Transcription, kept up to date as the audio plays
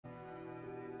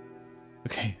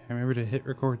Okay, I remember to hit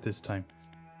record this time.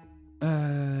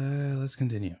 Let's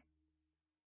continue.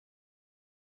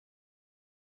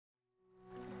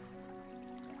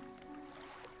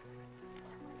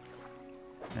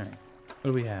 Alright, what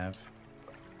do we have?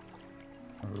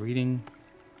 We're reading.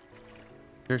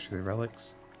 Search for the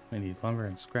relics. We need lumber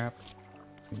and scrap.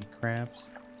 We need crabs.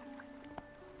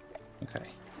 Okay.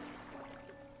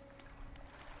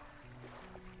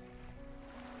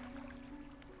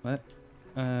 Let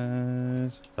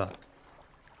us talk.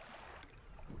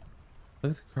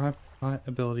 Look at the crop pot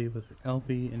ability with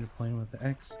LB interplaying with the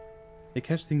X. They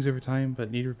catch things over time,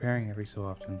 but need repairing every so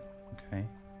often. Okay.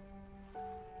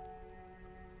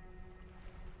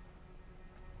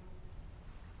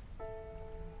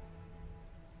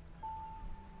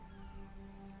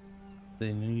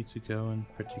 They need to go in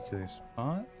particular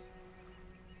spots.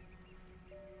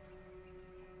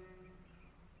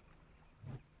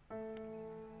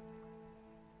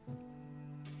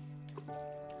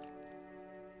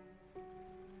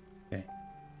 Okay.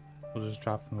 We'll just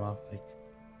drop them off like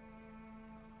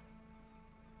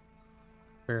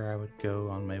where I would go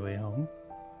on my way home.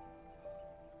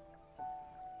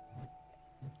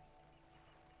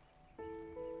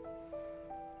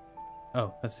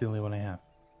 Oh, that's the only one I have.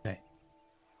 Okay.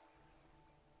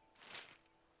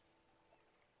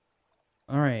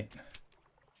 Alright.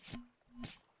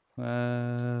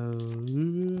 Remembering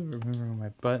my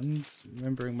buttons.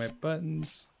 Remembering my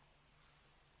buttons.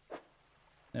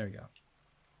 There we go.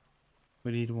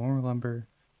 We need more lumber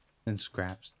and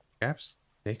scraps. Scraps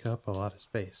take up a lot of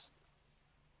space.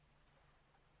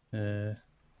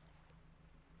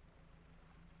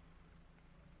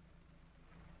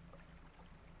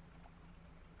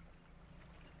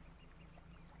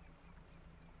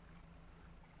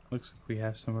 Looks like we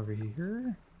have some over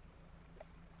here.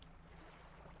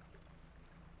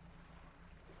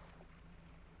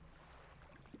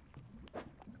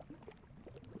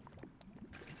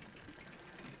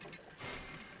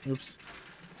 Oops.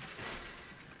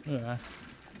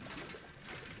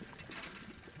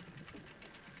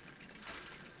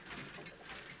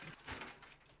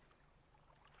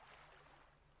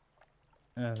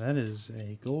 That is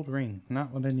a gold ring.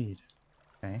 Not what I need.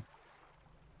 Okay.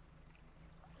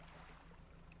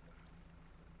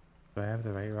 Do I have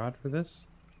the right rod for this?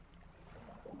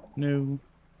 No.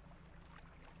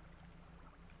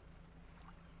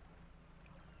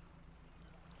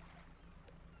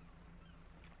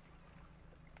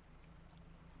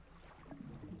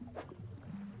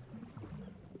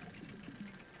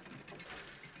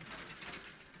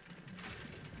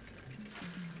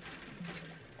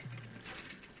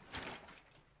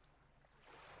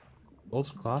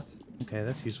 Bolts cloth. Okay,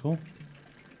 that's useful.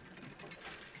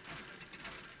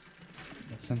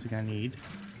 That's something I need.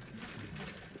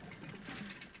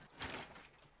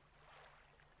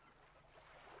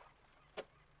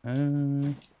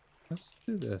 Let's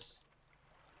do this.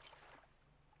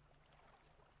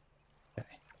 Okay.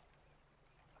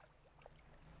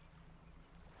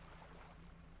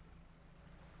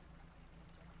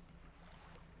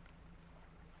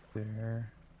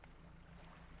 There.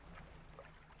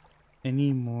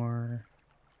 Any more?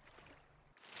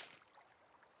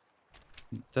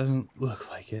 Doesn't look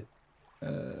like it.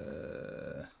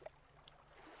 Go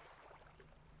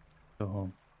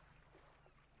home.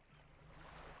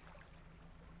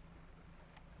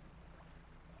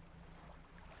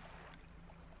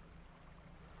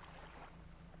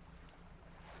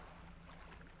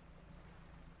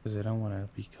 Because I don't want to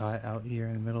be caught out here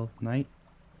in the middle of the night.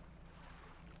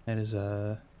 That is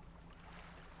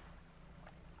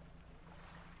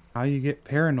how you get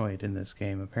paranoid in this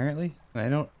game, apparently. And I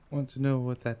don't want to know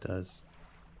what that does.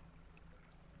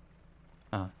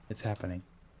 Ah, it's happening.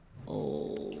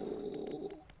 Oh.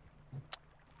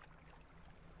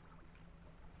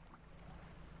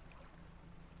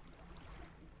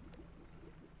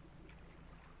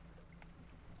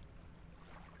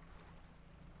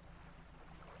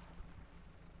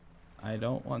 I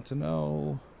don't want to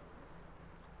know.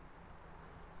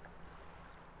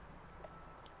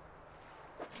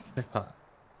 Jackpot.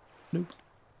 Nope.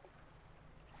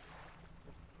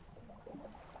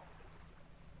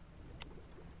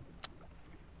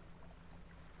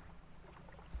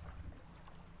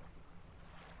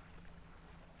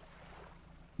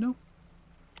 Nope.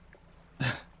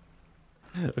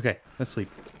 Okay, let's sleep.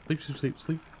 Sleep, sleep, sleep,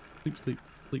 sleep, sleep, sleep,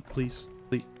 sleep, please,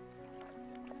 sleep.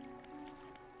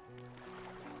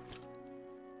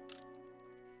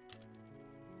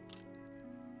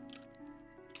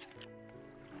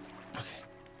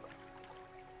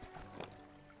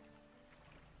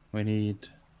 We need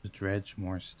to dredge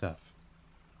more stuff.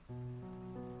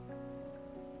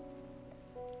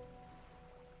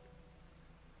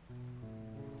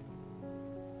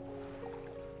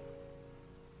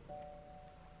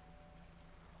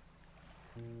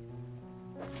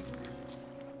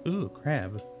 Ooh,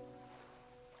 crab.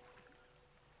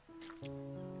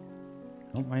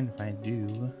 Don't mind if I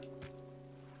do.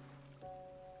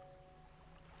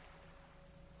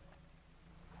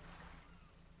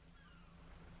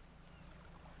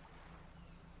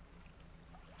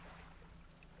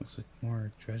 Looks like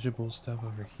more dredgeable stuff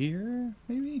over here,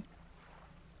 maybe?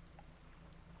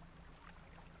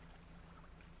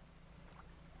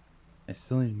 I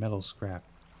still need metal scrap.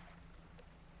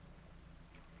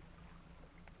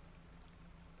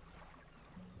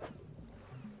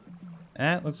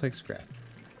 That looks like scrap.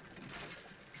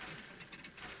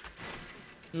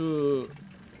 Ooh.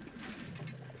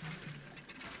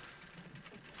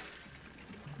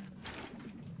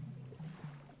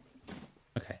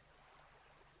 Okay.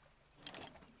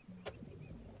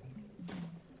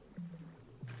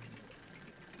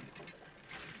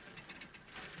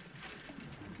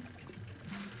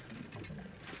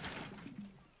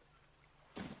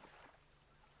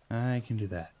 I can do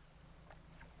that.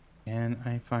 Can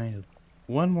I find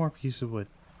one more piece of wood,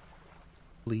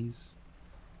 please?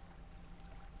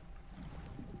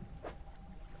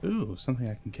 Ooh, something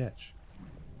I can catch.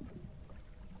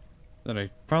 That I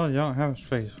probably don't have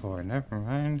space for. Never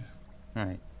mind.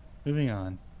 Alright, moving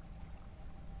on.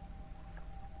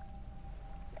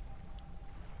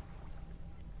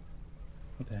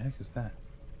 What the heck is that?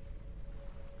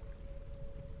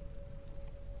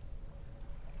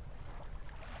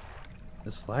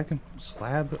 A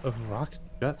slab of rock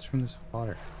juts from this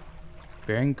water,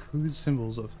 bearing crude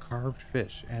symbols of carved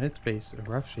fish. At its base, a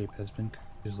rough shape has been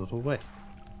chiseled away.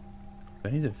 Do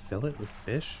I need to fill it with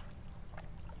fish?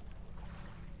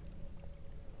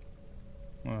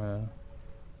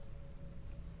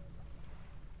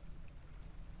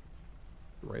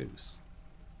 Gross.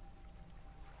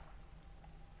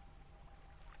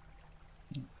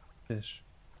 Fish.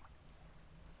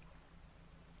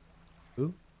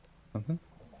 Ooh, something.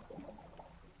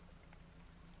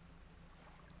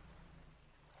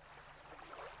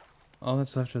 All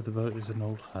that's left of the boat is an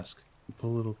old husk. You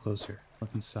pull a little closer. Look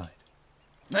inside.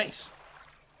 Nice!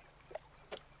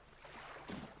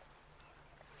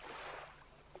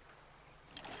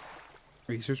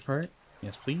 Research part?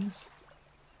 Yes, please.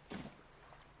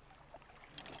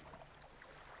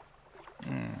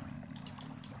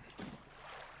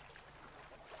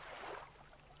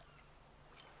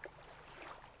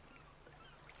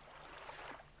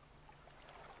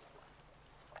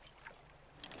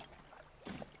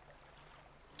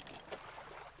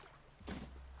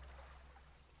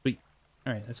 Sweet.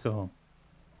 Alright, let's go home.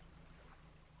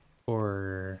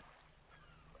 Or...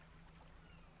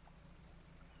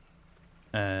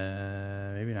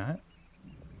 maybe not.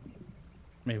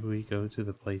 Maybe we go to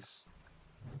the place.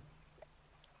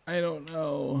 I don't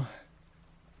know.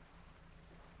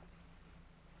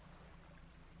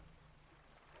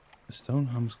 The stone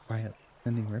hums quietly,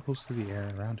 sending ripples through the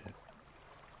air around it.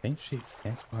 Faint shapes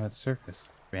dance upon its surface,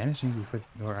 vanishing before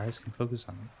your eyes can focus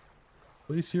on them.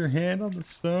 Place your hand on the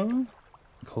stone.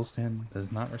 The coal stand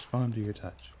does not respond to your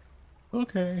touch.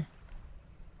 Okay.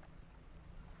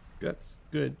 That's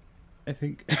good, I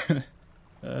think.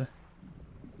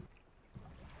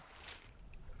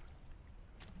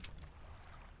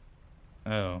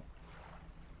 Oh.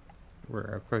 We're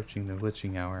approaching the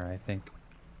witching hour, I think.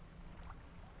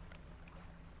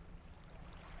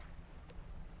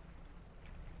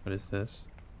 What is this?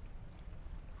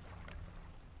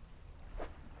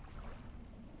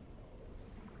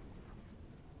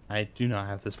 I do not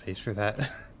have the space for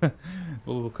that.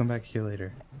 We'll come back here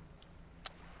later.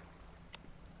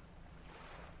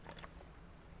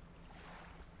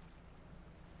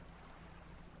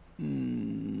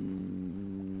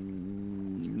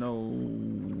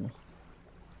 No.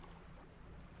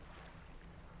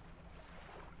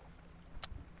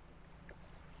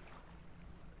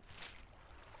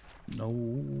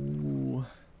 No.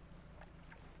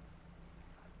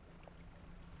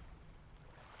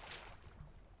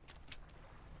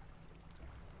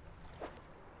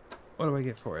 What do I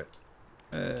get for it?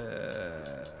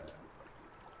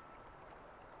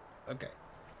 Okay.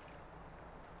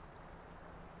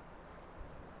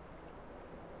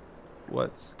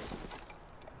 What's...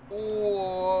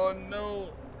 Oh, no.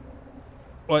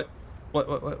 What? What?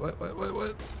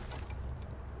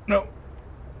 No.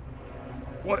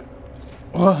 What?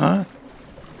 What, huh?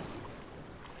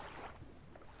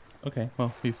 Okay,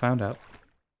 well, we found out.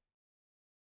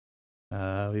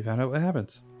 We found out what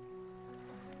happens.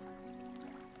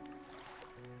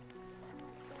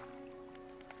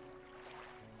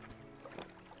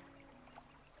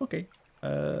 Okay.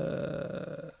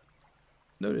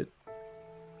 Noted.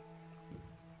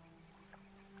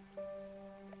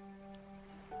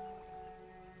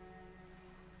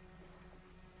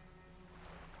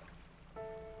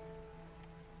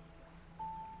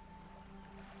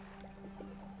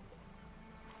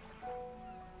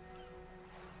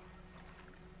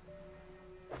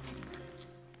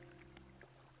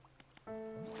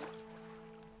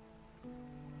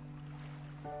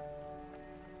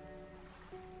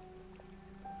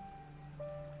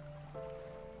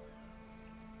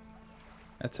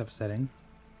 That's upsetting.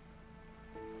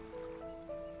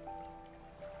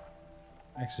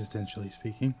 Existentially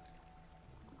speaking.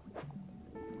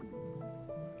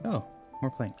 Oh,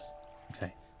 more planks.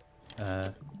 Okay.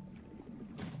 Okay.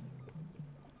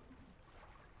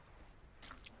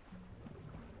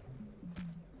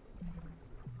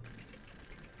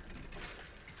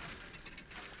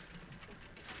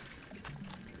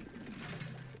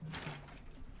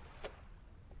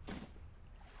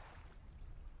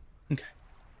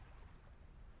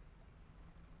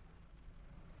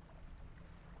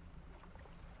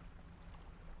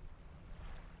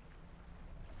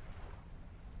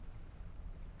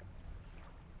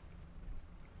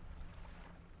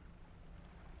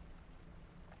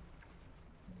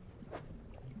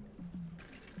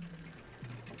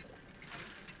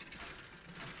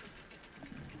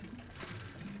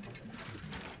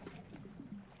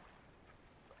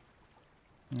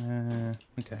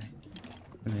 Okay.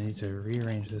 I'm gonna need to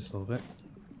rearrange this a little bit.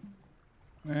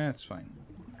 That's fine.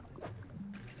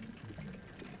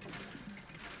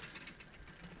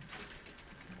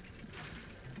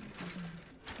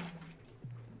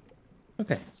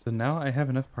 Okay, so now I have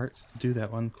enough parts to do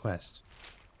that one quest.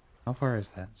 How far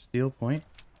is that? Steel Point?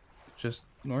 Just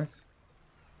north?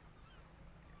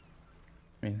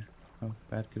 I mean, how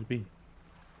bad could it be?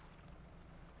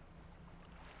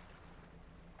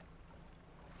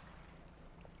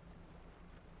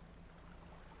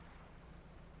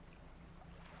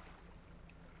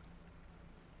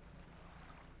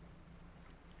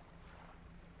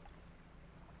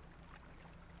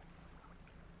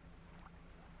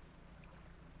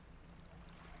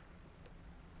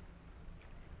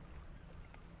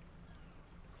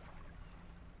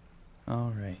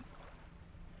 All right.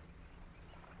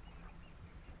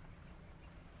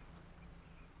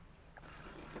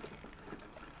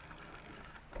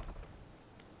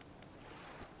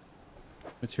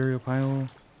 Material pile.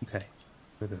 Okay.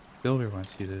 Where the builder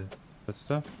wants you to put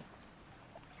stuff.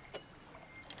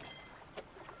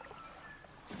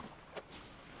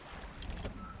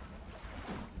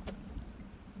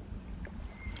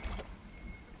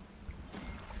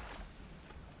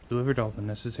 Delivered all the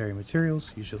necessary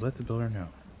materials. You should let the builder know.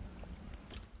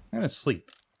 I'm gonna sleep.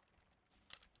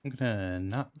 I'm gonna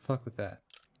not fuck with that.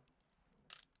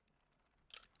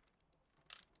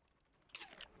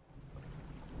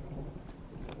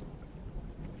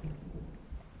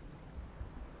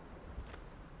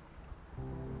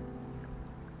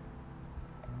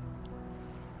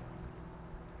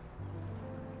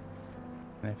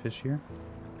 Can I fish here?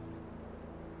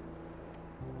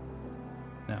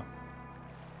 No.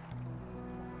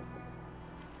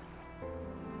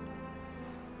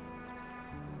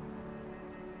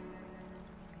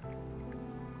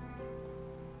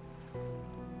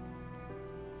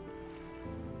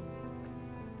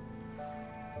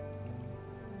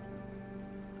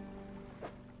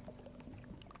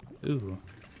 Ooh.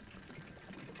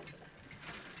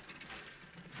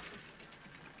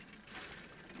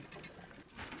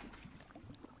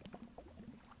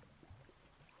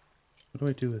 What do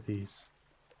I do with these?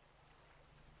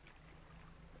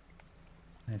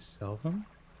 Can I sell them?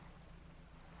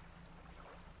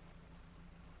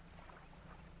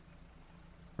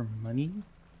 For money?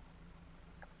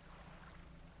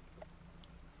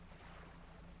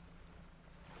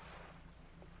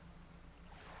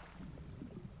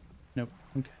 Nope.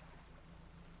 Okay.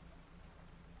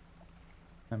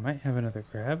 I might have another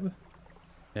crab.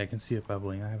 Yeah, I can see it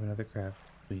bubbling. I have another crab.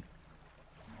 Sweet.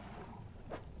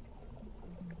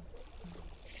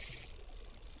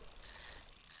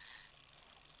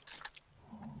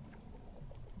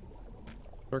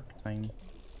 Shark time.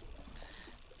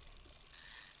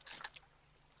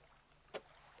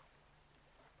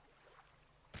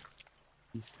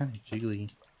 He's kind of jiggly.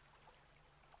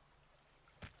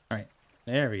 Alright,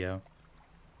 there we go.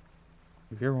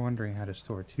 If you're wondering how to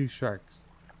store 2 sharks,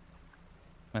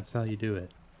 that's how you do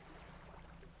it.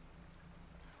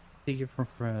 Take it from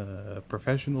a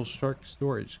professional shark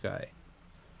storage guy.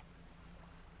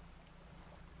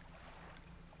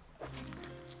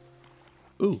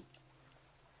 Ooh.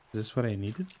 Is this what I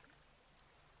needed?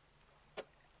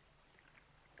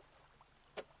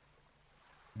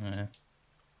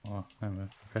 Well, I'm a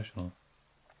professional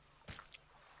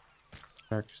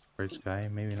shark storage guy.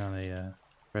 Maybe not a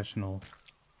professional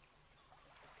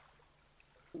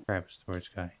crab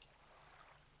storage guy.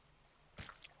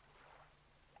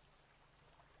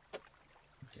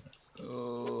 Okay,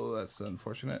 that's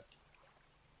unfortunate.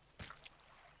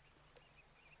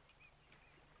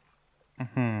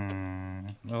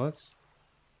 Well, let's...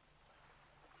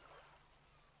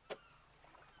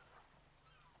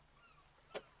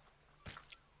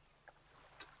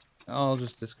 I'll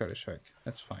just discard a shark.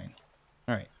 That's fine.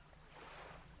 Alright.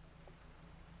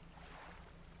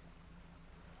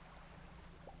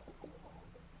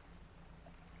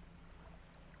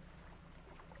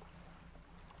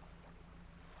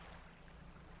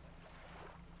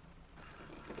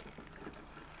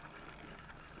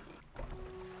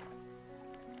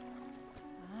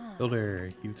 Builder,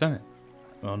 you've done it.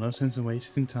 Well, no sense in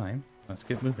wasting time. Let's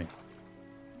get moving.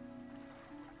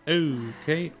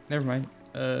 Okay, never mind.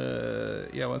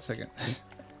 Yeah, 1 second.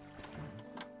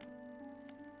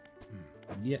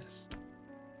 Yes.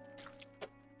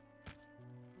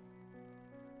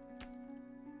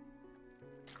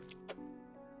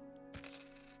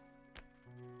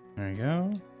 There you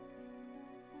go.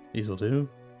 These'll do.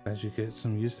 As you get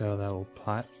some use out of that old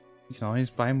pot, you can always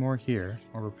buy more here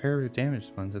or repair your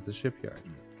damaged ones at the shipyard.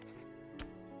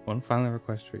 One final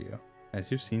request for you.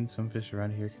 As you've seen, some fish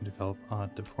around here can develop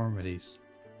odd deformities.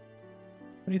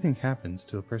 What do you think happens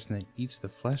to a person that eats the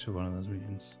flesh of one of those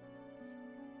mutants?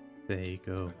 They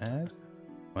go mad?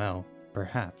 Well,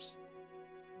 perhaps.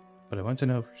 But I want to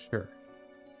know for sure.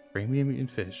 Bring me a mutant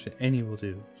fish, any will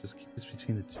do. Just keep this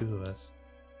between the two of us.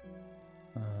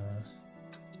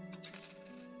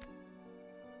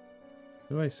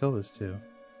 Who do I sell this to?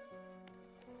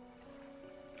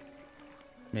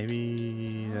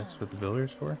 Maybe that's what the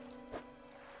builder's for?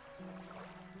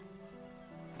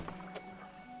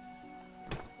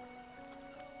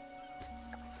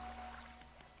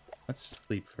 Let's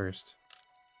sleep first.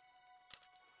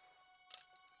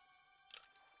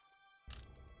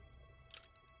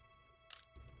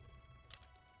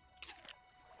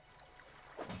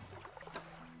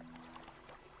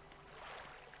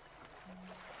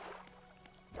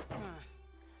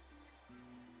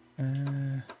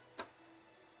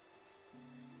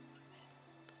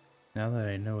 Now that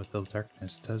I know what the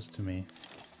darkness does to me.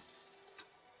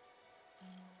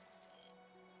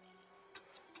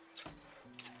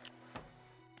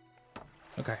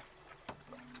 Okay.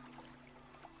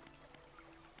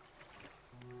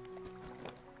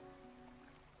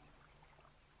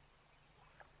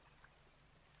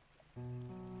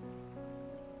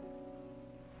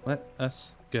 Let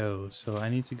us go. So I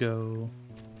need to go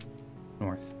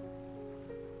north.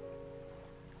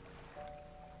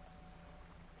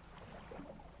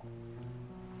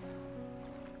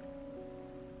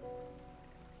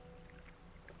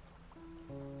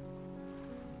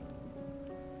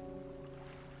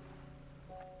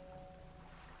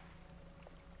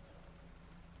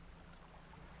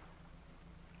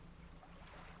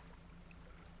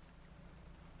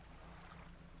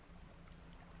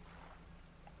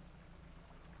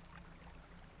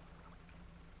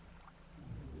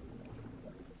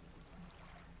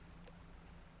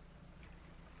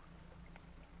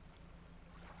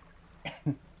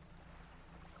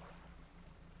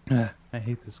 I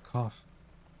hate this cough.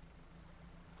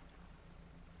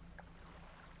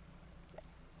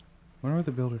 Wonder what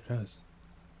the builder does.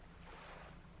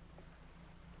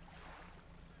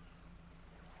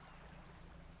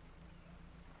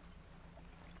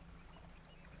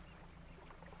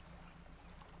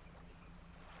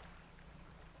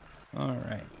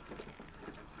 Alright.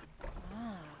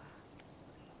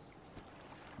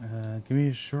 Give me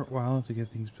a short while to get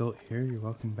things built here. You're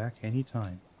welcome back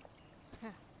anytime.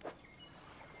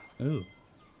 Oh.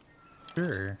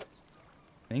 Sure.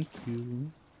 Thank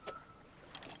you.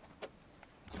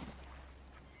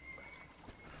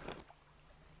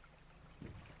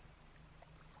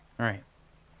 Alright.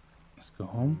 Let's go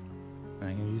home.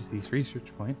 I'm going to use these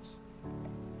research points.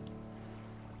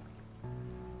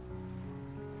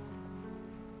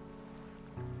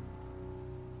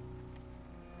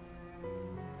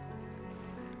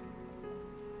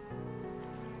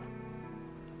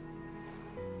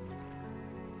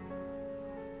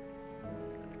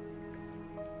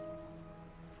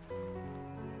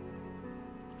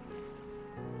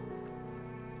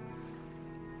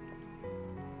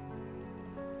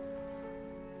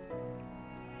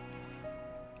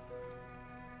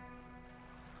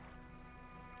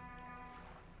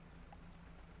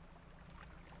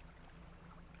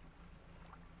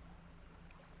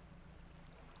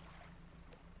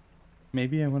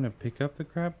 Maybe I want to pick up the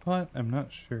crab pot? I'm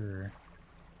not sure.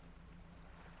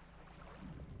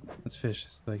 Let's fish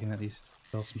so I can at least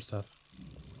sell some stuff.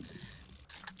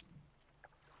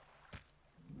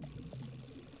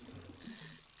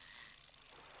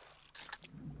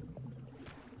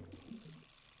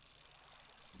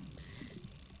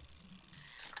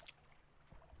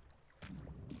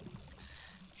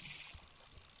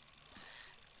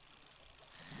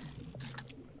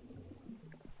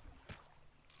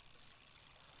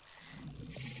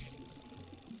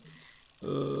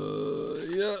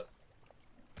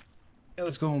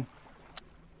 Let's go home.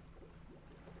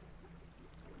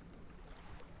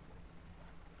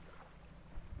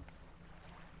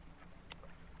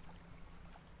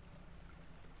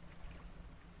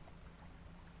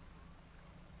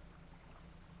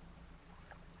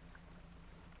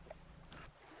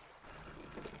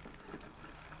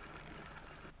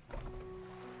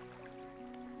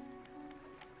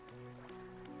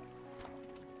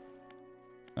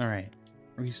 All right.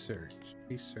 Research.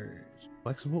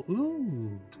 Flexible.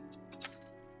 Ooh.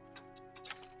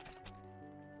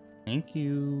 Thank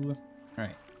you. All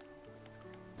right.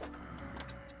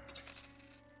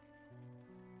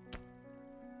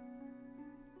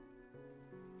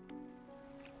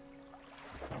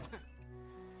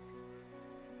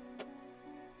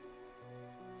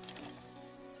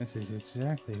 This is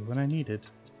exactly what I needed.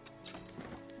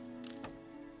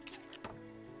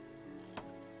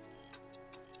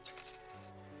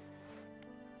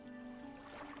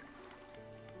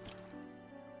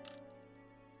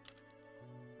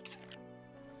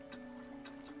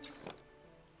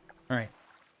 All right.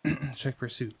 Check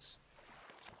pursuits.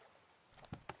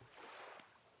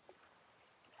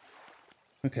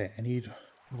 Okay, I need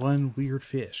one weird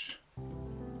fish.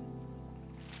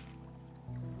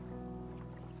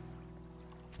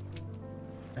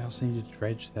 I also need to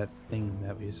dredge that thing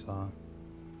that we saw.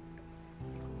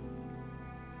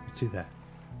 Let's do that.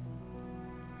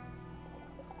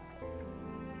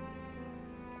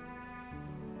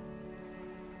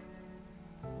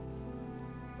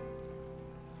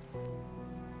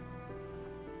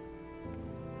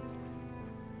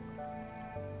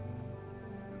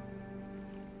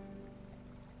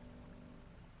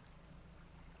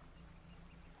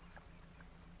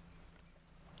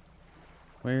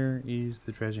 Where is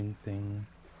the dredging thing?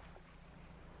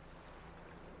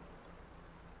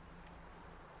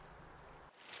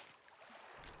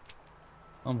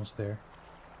 Almost there.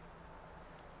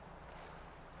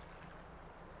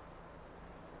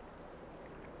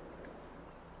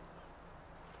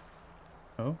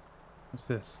 Oh, what's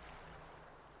this?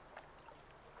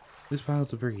 This pile of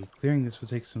debris. Clearing this will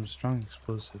take some strong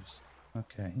explosives.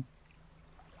 Okay.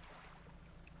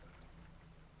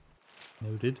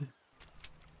 Noted.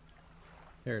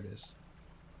 There it is.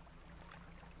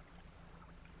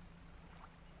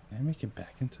 Can I make it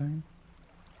back in time?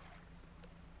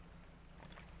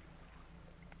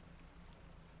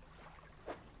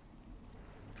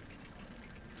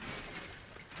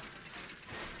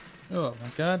 Oh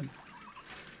my god.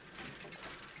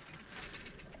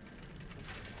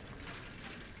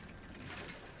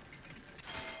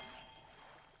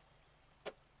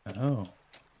 Oh.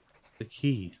 The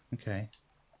key. Okay.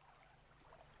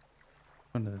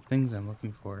 One of the things I'm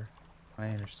looking for. I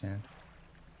understand.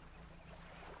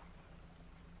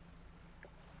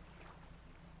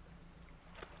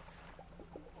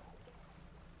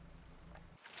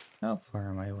 How far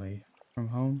am I away from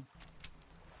home?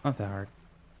 Not that hard.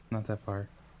 Not that far.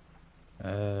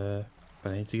 But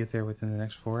I need to get there within the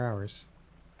next 4 hours.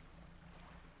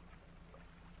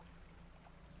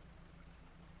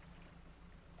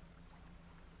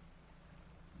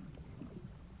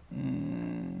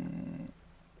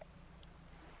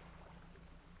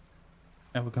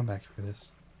 I will come back for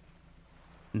this.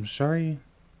 I'm sorry.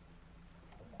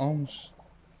 Almost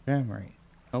right.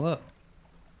 Hello.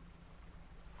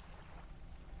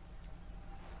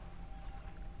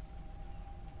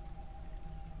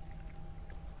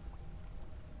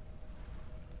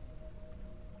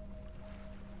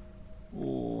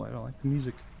 Oh, I don't like the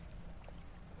music.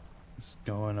 It's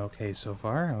going okay so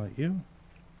far. How about you?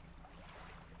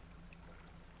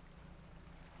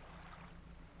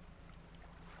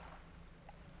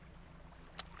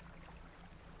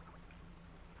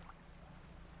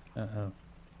 Uh-oh.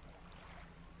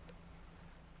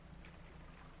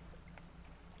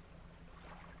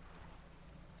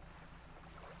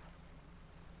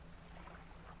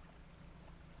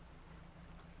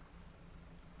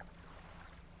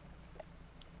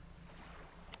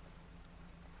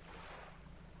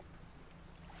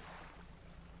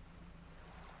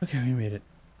 Okay, we made it.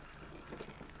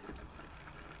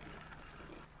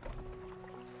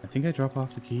 I think I drop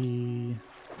off the key.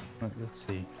 Let's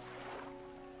see.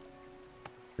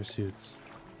 Pursuits.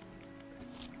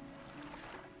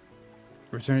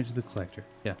 Return it to the collector.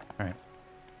 Yeah, alright.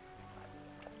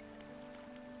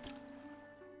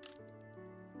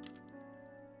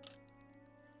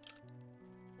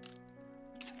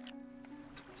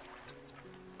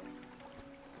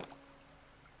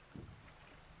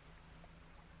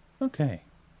 Okay.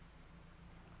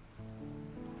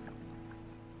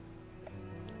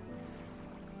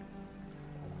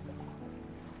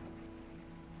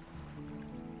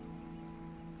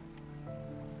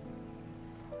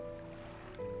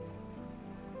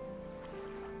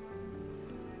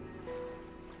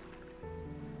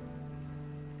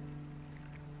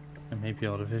 may be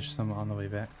able to fish some on the way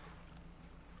back.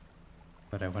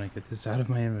 But I want to get this out of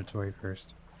my inventory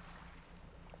first.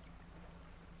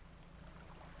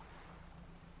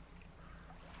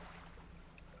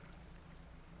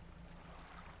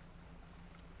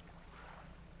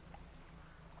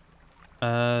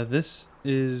 This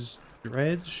is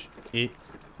Dredge.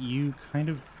 You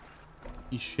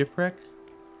shipwreck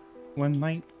one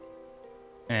night,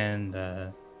 and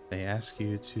they ask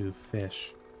you to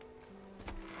fish.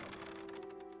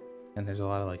 And there's a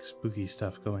lot of like spooky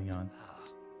stuff going on.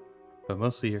 But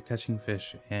mostly you're catching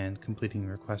fish and completing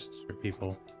requests for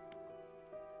people.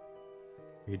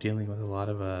 You're dealing with a lot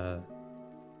of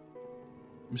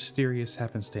mysterious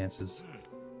happenstances.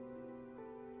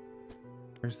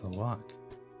 Where's the lock?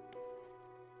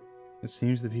 It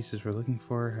seems the pieces we're looking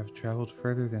for have traveled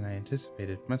further than I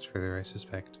anticipated. Much further, I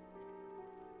suspect.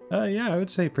 Yeah, I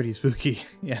would say pretty spooky.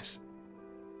 Yes.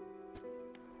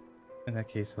 In that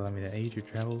case, allow me to aid your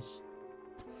travels.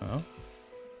 Oh?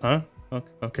 Huh?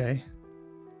 Okay.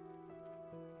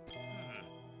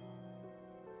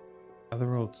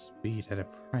 Otherworld speed at a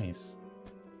price.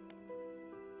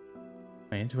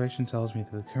 My intuition tells me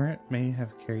that the current may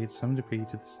have carried some debris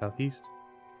to the southeast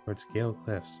towards Gale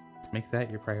Cliffs. Make that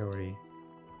your priority.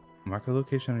 Mark a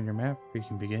location on your map where you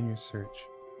can begin your search.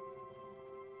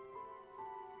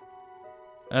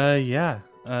 Yeah.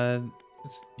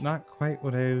 It's not quite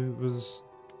what I was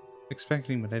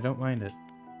expecting, but I don't mind it.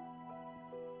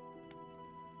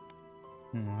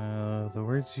 The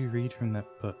words you read from that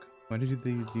book, what did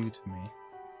they do to me?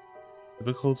 The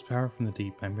book holds power from the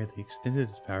deep. I merely extended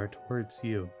its power towards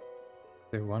you.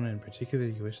 Is there one in particular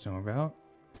you wish to know about?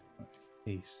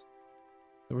 Haste.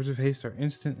 The words of haste are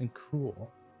instant and cruel.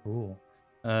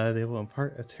 They will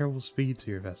impart a terrible speed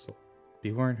to your vessel.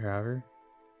 Be warned, however.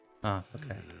 Ah,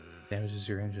 okay. Damages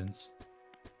your engines.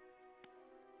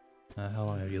 How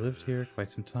long have you lived here? Quite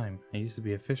some time. I used to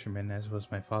be a fisherman, as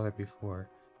was my father before.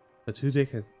 But 2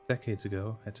 decades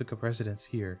ago, I took up residence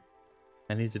here.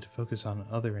 I needed to focus on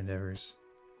other endeavors.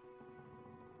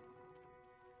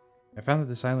 I found that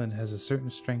this island has a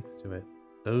certain strength to it.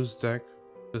 Those dark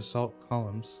basalt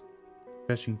columns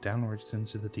stretching downwards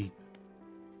into the deep.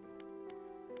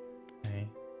 Okay.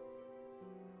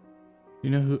 You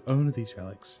know who owned these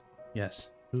relics?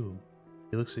 Yes, who?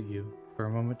 He looks at you. For a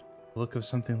moment, a look of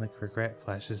something like regret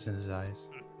flashes in his eyes.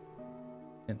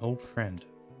 An old friend.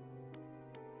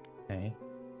 Okay.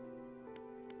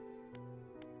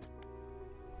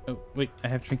 Oh, wait, I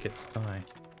have trinkets, don't I?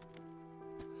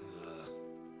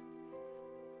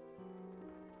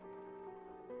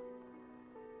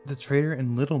 The trader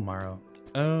in Little Morrow.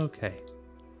 Okay.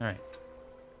 Alright.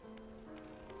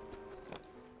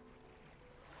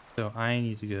 So I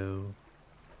need to go...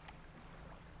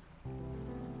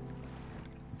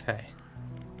 Okay.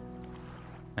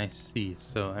 I see.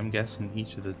 So I'm guessing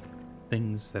each of the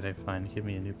things that I find give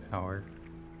me a new power.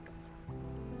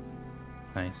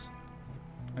 Nice.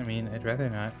 I mean, I'd rather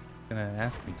not. It's gonna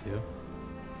ask me to.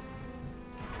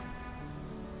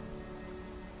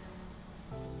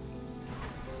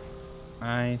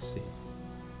 I see.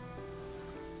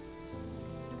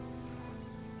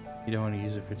 You don't want to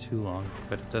use it for too long,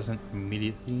 but it doesn't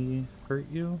immediately hurt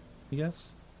you, I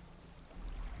guess?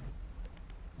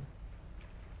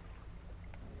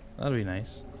 That'll be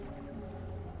nice.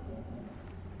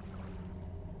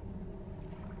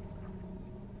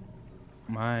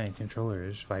 My controller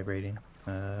is vibrating.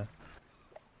 I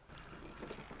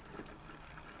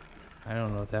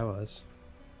don't know what that was.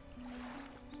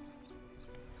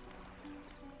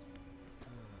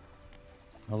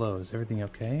 Hello, is everything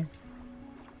okay?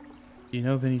 Do you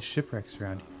know of any shipwrecks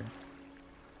around here?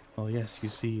 Well, yes, you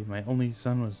see, my only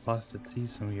son was lost at sea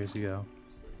some years ago.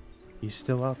 He's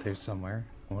still out there somewhere,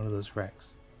 in one of those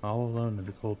wrecks, all alone in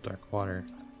the cold, dark water.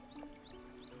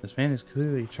 This man is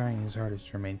clearly trying his hardest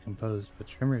to remain composed, but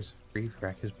tremors of grief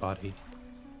rack his body.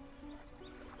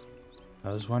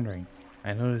 I was wondering,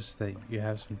 I noticed that you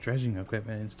have some dredging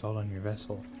equipment installed on your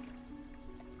vessel.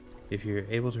 If you're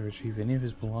able to retrieve any of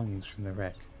his belongings from the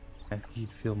wreck, I think he'd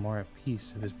feel more at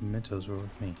peace if his mementos were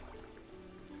with me.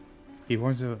 He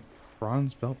wears a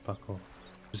bronze belt buckle,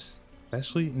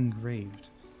 specially engraved.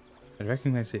 I'd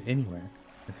recognize it anywhere.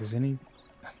 If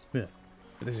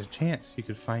there's a chance you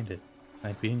could find it,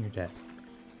 I'd be in your debt.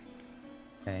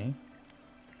 Okay.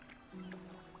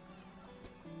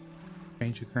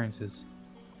 Strange occurrences.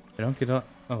 I don't get a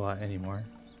lot anymore,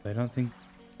 but I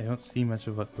don't see much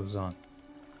of what goes on.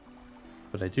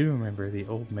 But I do remember the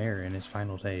old mayor in his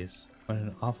final days. What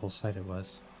an awful sight it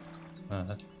was.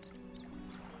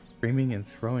 Screaming and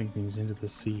throwing things into the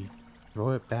sea.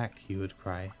 Throw it back, he would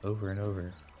cry, over and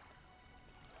over.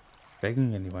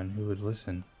 begging anyone who would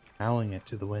listen, howling it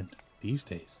to the wind. These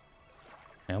days,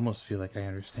 I almost feel like I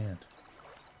understand.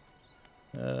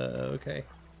 Okay.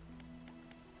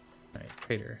 Alright,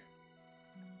 trader.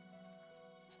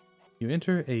 You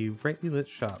enter a brightly lit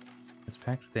shop. It's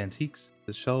packed with antiques,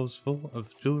 the shelves full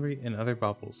of jewelry and other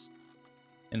baubles.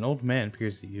 An old man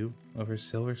peers at you over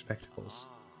silver spectacles.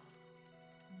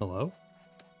 Hello?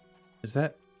 Is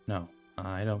that... No,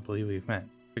 I don't believe we've met.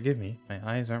 Forgive me, my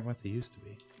eyes aren't what they used to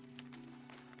be.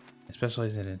 I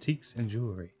specialize in antiques and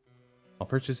jewelry. I'll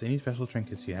purchase any special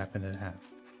trinkets you happen to have.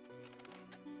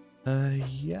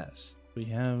 Yes. We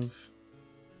have...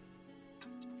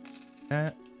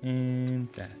 that and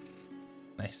that.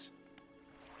 Nice.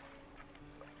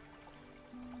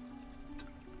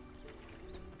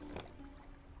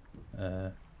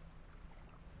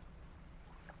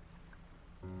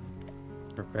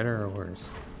 For better or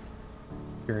worse.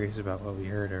 Curious about what we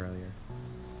heard earlier.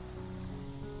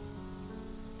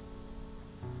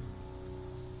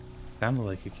 Sounded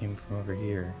like it came from over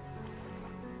here.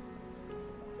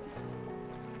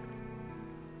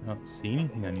 I don't see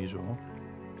anything unusual.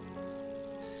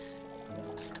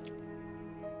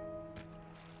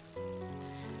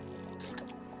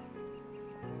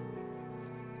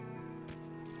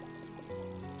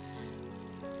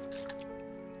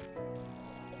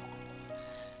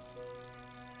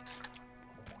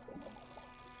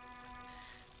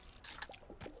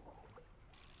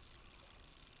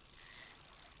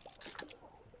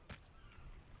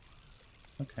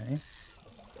 Okay.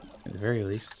 At the very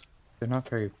least, they're not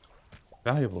very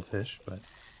valuable fish, but...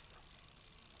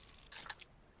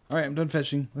 Alright, I'm done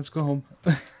fetching. Let's go home.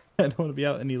 I don't want to be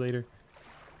out any later.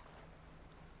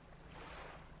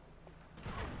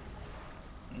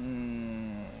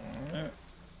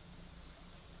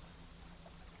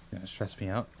 Gonna stress me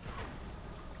out.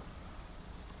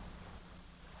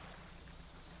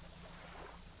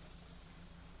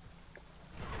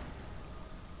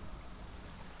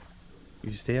 If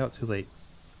you stay out too late,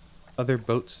 other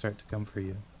boats start to come for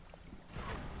you.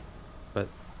 But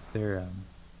they're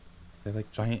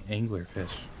like giant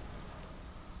anglerfish.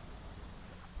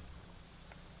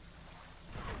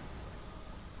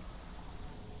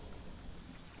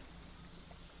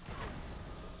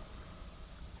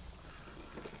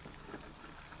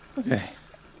 Okay.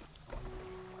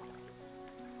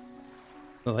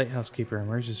 The lighthouse keeper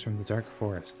emerges from the dark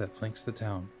forest that flanks the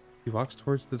town. He walks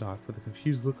towards the dock with a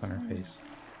confused look on her face.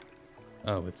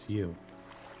 Oh, it's you.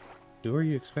 Who are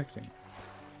you expecting?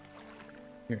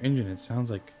 Your engine, it sounds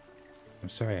like... I'm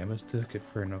sorry, I mistook it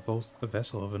for a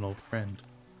vessel of an old friend.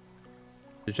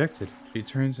 Dejected, she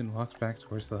turns and walks back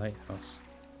towards the lighthouse.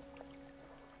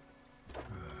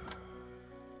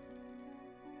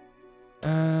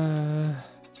 There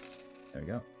we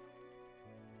go.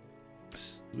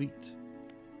 Sweet.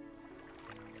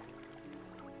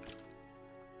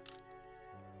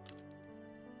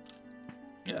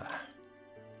 Yeah.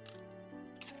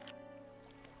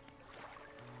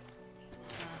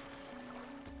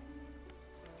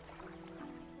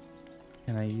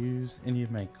 Can I use any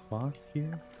of my cloth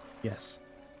here? Yes.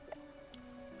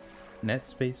 Net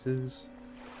spaces.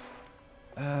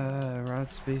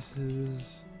 Rod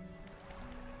spaces.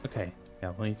 Okay.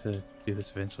 Yeah, we'll need to do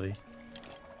this eventually.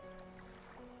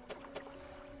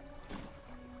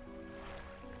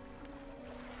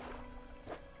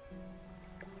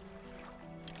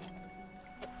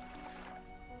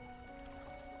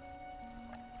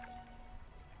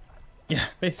 Yeah,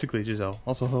 basically, Giselle.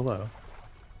 Also, hello.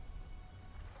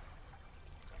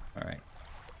 Alright.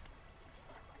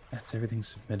 That's everything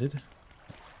submitted.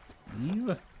 Let's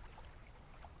leave.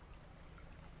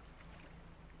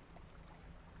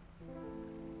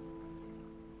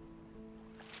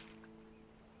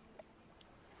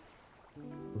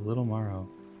 Little Morrow.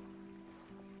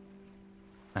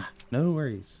 Ah, no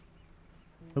worries.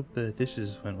 Hope the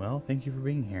dishes went well. Thank you for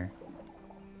being here.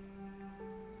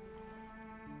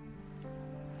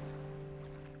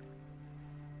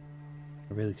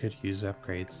 I really could use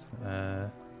upgrades.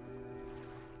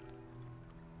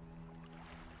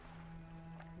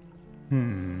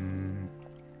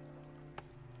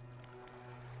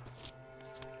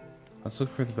 Let's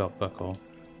look for the belt buckle.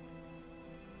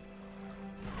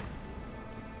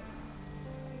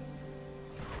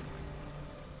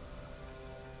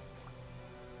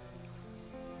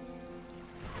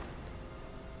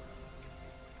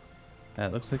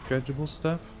 That looks like dredgeable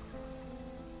stuff.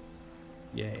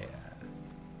 Yeah.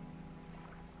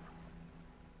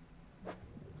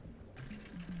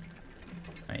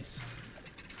 Nice.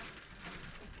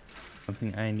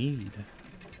 Something I need.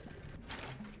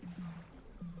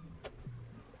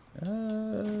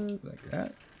 Like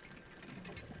that.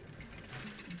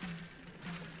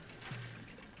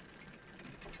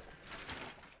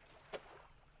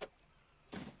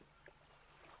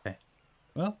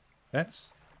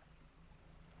 that's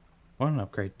one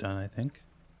upgrade done, I think.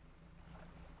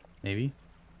 Maybe.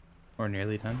 Or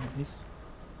nearly done, at least.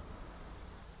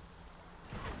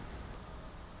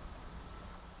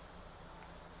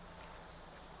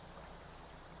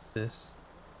 This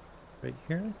right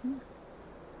here, I think?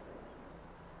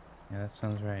 Yeah, that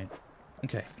sounds right.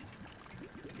 Okay.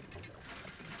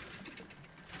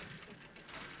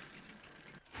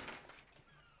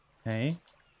 Hey.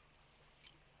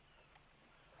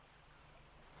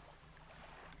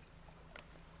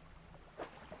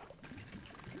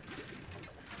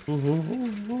 Ooh, ooh,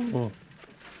 ooh, ooh.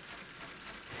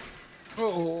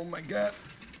 Oh my god.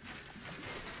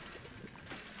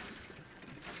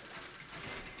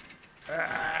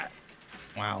 Ah.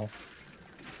 Wow.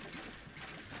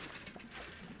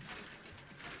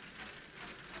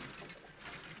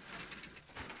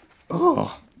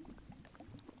 Oh.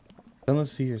 Don't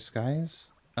let's see your skies.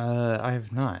 I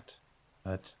have not,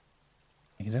 but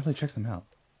I can definitely check them out.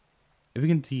 If you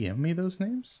can DM me those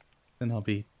names, then I'll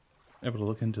be able to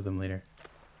look into them later.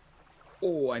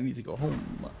 Oh, I need to go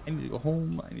home. I need to go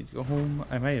home. I need to go home.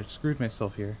 I might have screwed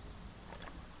myself here.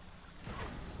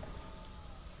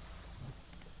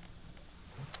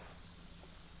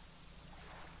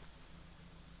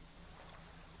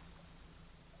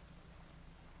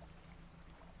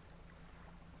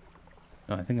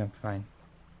 No, I think I'm fine.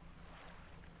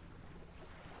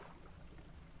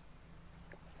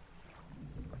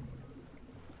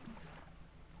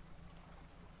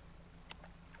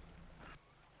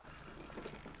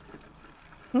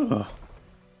 Ugh.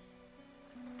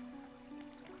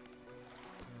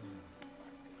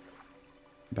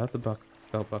 About the belt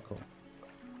buckle.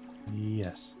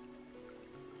 Yes.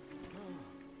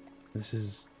 This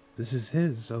is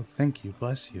his. Oh, thank you.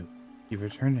 Bless you. You've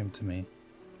returned him to me.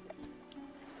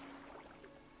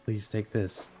 Please take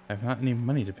this. I've not any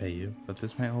money to pay you, but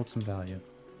this might hold some value.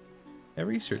 A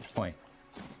research point.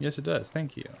 Yes, it does.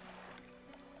 Thank you.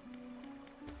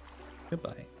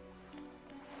 Goodbye.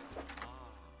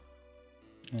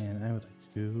 And I would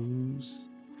like to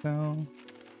sell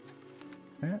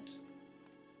that.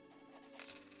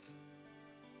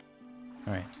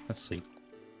 Alright, let's sleep.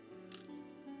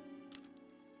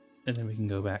 And then we can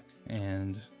go back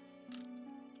and...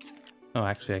 Oh,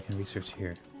 actually I can research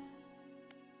here.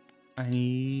 I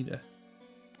need...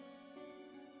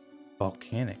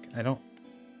 Volcanic.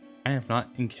 I have not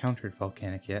encountered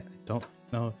volcanic yet. I don't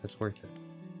know if that's worth it.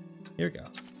 Here we go.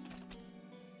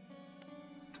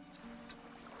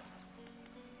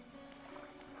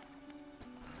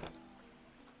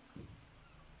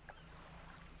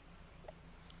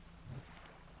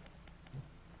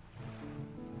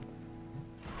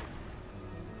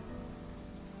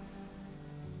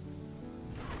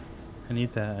 I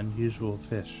need that unusual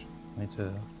fish. I need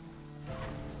to...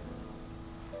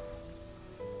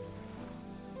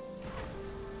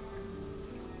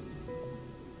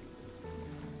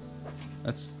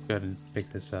 Let's go ahead and pick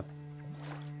this up.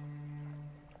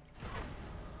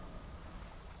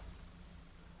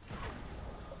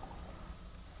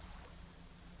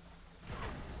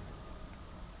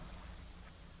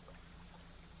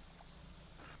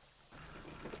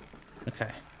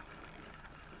 Okay.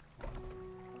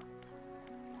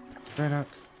 Dredge.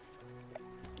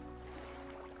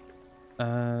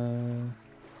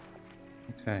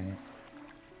 Okay.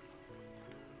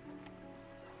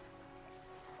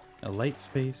 A light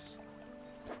space.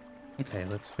 Okay,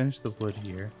 let's finish the wood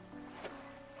here.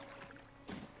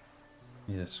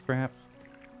 Need a scrap.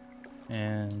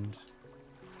 And...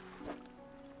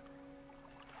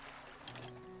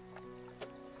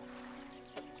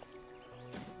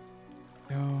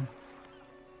 go.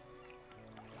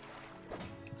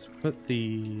 Let's put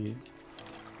the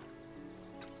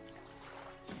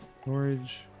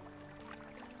storage.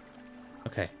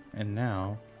 Okay, and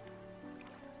now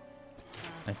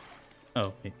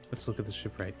oh wait, let's look at the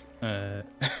shipwright. Or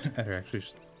actually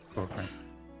storefront.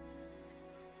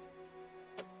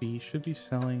 We should be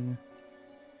selling.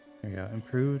 There we go,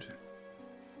 improved.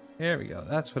 There we go,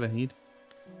 that's what I need.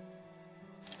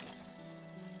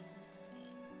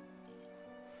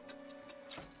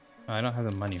 Oh, I don't have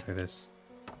the money for this.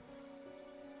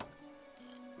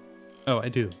 Oh, I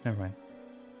do. Never mind.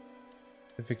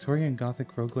 The Victorian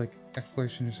Gothic roguelike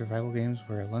exploration and survival games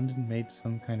where London made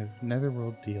some kind of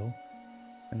netherworld deal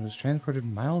and was transported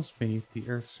miles beneath the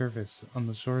Earth's surface on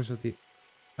the shores of the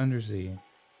undersea.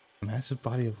 A massive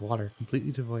body of water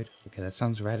completely devoid. Okay, that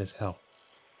sounds rad as hell.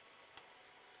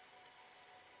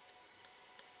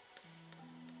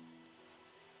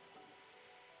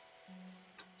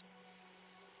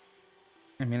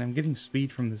 I mean, I'm getting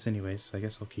speed from this anyway, so I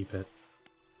guess I'll keep it.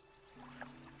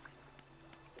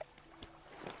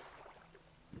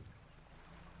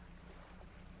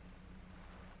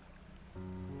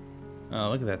 Oh,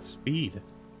 look at that speed.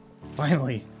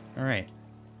 Finally. All right.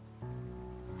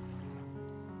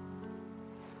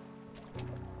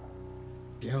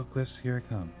 Gale Cliffs, here I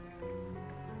come.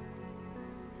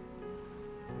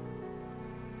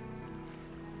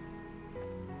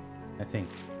 I think.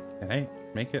 Can I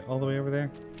make it all the way over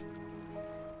there?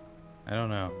 I don't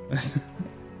know.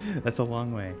 That's a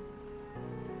long way.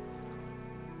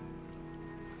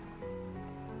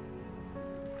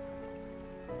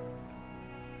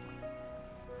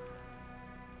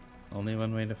 Only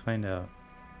one way to find out.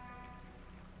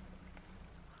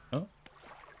 Oh.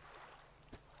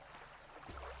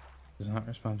 Does not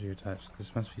respond to your touch.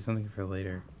 This must be something for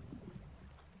later.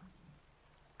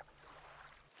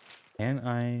 Can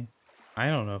I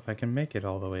don't know if I can make it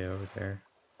all the way over there.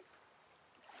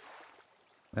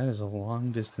 That is a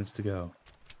long distance to go.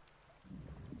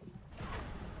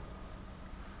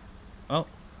 Well,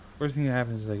 first thing that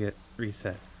happens is I get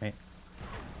reset, right?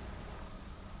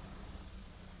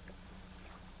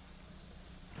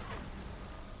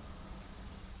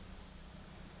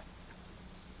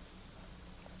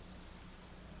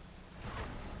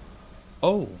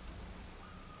 Oh!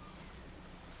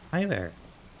 Hi there.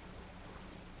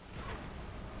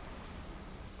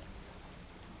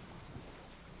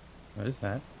 What is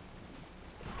that?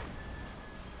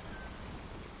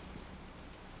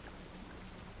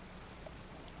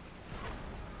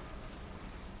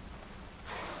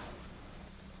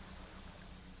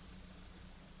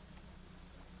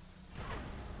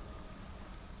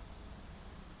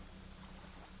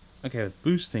 Okay, with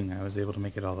boosting, I was able to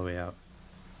make it all the way out.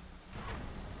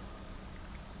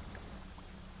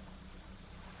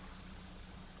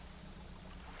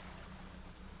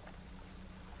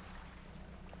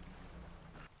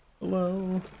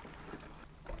 Hello?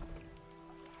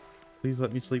 Please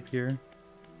let me sleep here.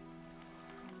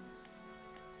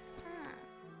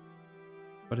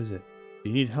 What is it? Do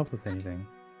you need help with anything?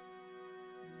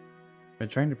 I've been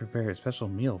trying to prepare a special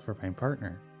meal for my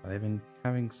partner, but I've been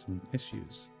having some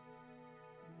issues.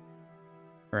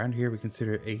 Around here we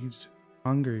consider aged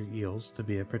hunger eels to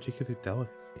be a particular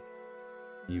delicacy.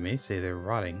 You may say they're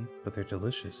rotting, but they're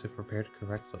delicious if prepared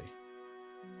correctly.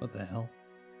 What the hell?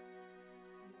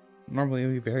 Normally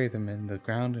we bury them in the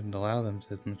ground and allow them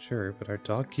to mature, but our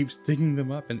dog keeps digging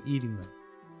them up and eating them.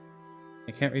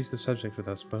 I can't raise the subject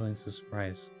without spoiling the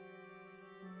surprise.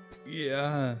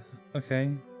 Yeah,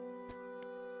 okay.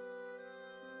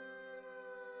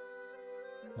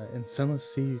 In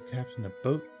Sunless Sea, you captain a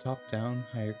boat, top down,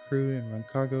 hire crew, and run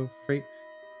cargo, freight,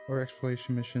 or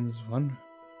exploration missions.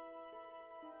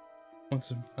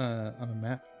 Once on a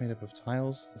map made up of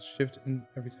tiles that shift in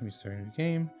every time you start a new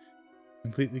game.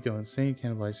 Completely go insane,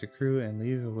 cannibalize your crew, and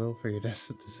leave a will for your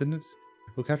descendants.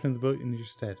 Will captain the boat in your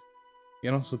stead. You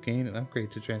can also gain an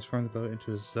upgrade to transform the boat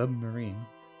into a submarine,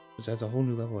 which adds a whole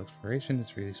new level of exploration.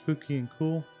 It's really spooky and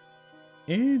cool.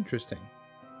 Interesting.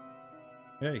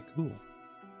 Very cool.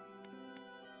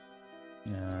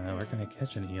 Where can I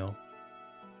catch an eel?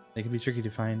 They can be tricky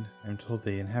to find. I'm told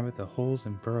they inhabit the holes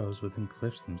and burrows within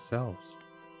cliffs themselves.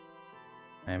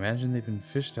 I imagine they've been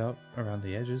fished out around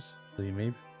the edges, so you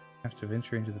may have to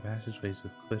venture into the passageways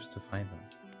of cliffs to find them.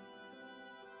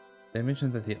 They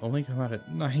mentioned that they only come out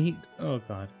at night. Oh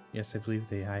god. Yes, I believe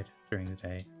they hide during the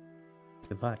day.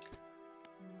 Good luck.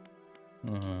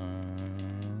 What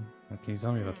can you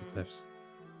tell me about the cliffs?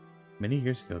 Many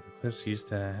years ago, the cliffs used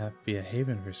to be a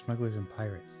haven for smugglers and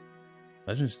pirates.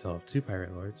 Legends tell of 2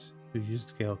 pirate lords who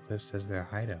used Gale Cliffs as their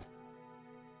hideout.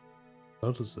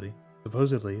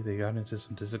 Supposedly, they got into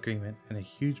some disagreement and a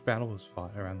huge battle was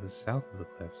fought around the south of the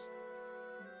cliffs.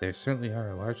 There certainly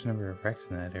are a large number of wrecks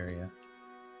in that area.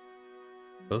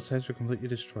 Both sides were completely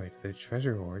destroyed, their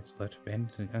treasure hoards left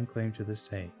abandoned and unclaimed to this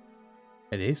day.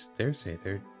 I dare say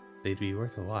they'd be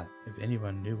worth a lot if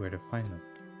anyone knew where to find them.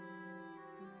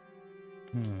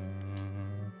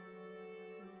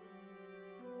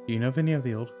 Do you know of any of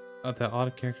the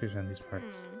odd characters around these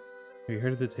parts? Have you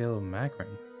heard of the tale of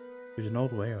Magrin, who's an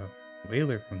old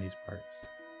whaler from these parts?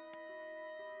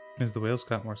 As the whales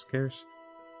got more scarce,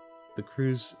 the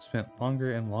crews spent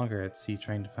longer and longer at sea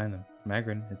trying to find them.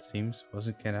 Magrin, it seems,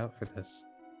 wasn't cut out for this.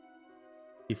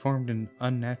 He formed an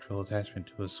unnatural attachment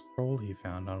to a scroll he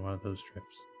found on one of those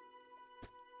trips.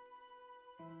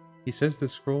 He says the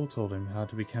scroll told him how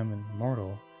to become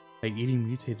immortal by eating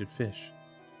mutated fish.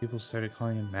 People started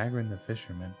calling him Magrin the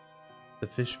Fisherman, the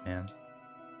Fishman.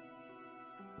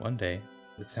 One day,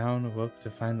 the town awoke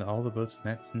to find that all the boat's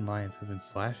nets and lines had been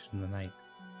slashed in the night,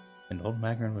 and old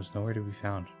Magrin was nowhere to be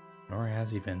found, nor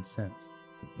has he been seen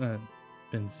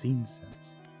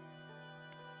since.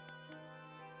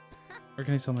 Where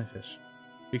can I sell my fish?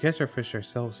 We catch our fish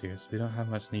ourselves here, so we don't have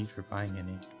much need for buying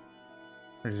any.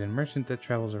 There's a merchant that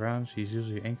travels around. She's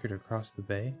usually anchored across the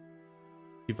bay.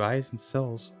 She buys and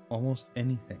sells almost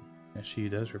anything, and she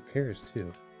does repairs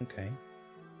too. Okay.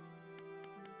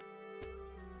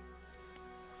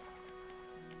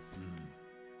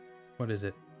 What is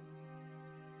it?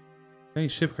 Many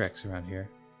shipwrecks around here.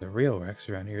 The real wrecks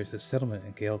around here is the settlement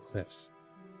at Gale Cliffs.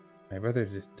 My brother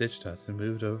ditched us and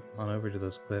moved on over to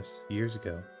those cliffs years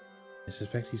ago. I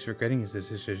suspect he's regretting his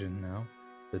decision now.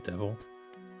 The devil.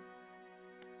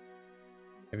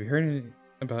 Have you heard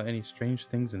about any strange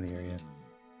things in the area?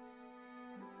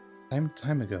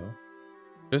 Time ago,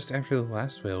 just after the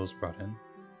last whale was brought in,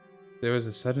 there was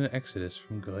a sudden exodus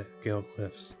from Gale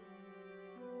Cliffs.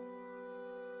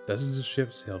 Dozens of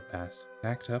ships sailed past,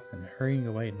 packed up and hurrying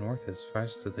away north as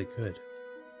fast as they could.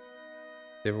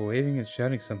 They were waving and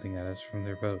shouting something at us from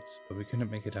their boats, but we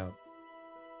couldn't make it out.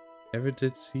 Never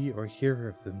did see or hear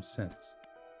of them since.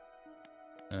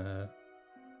 Tell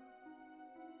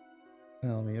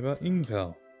me about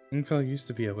Ingfell. Ingfell used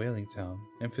to be a whaling town,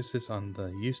 emphasis on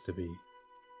the used to be.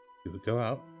 We would go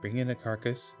out, bring in a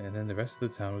carcass, and then the rest of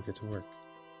the town would get to work.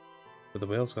 But the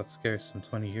whales got scarce some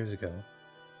 20 years ago,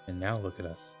 and now look at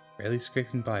us, barely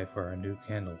scraping by for our new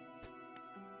candle.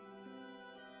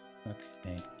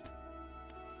 Okay.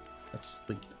 Let's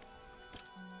sleep.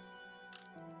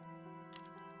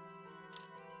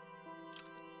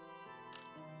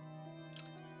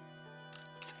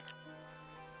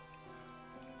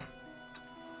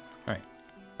 Alright.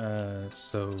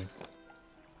 So...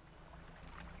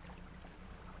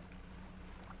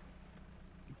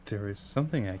 there was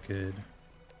something I could...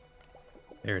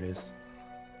 There it is.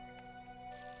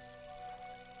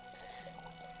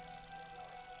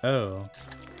 Oh.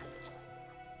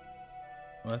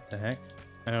 What the heck?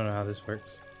 I don't know how this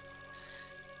works.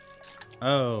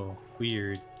 Oh,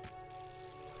 weird.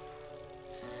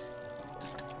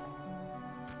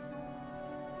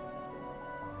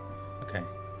 Okay.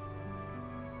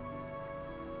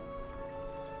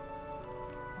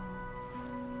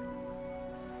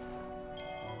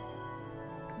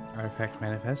 Artifact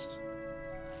manifest.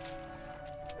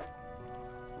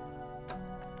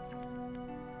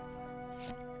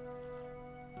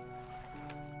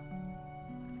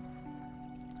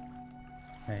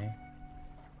 Okay.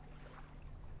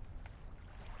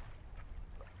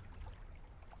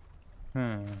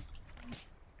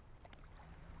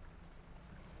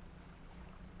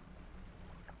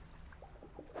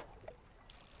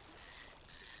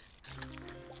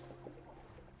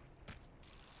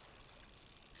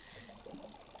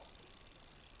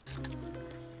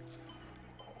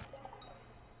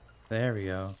 There we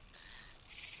go.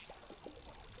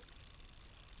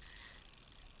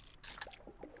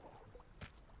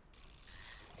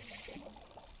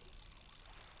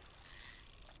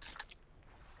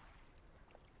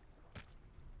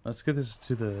 Let's get this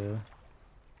to the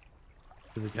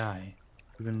guy.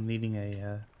 We've been needing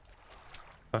a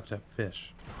fucked up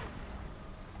fish.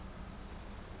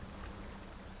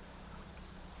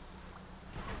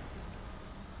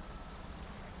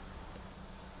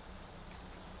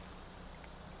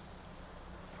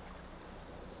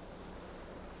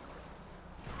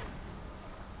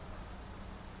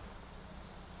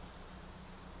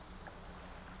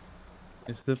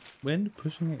 Is the wind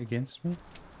pushing it against me?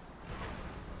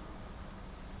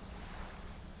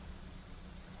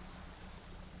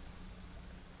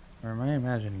 Or am I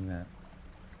imagining that?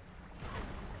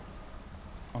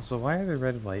 Also, why are there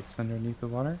red lights underneath the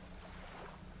water?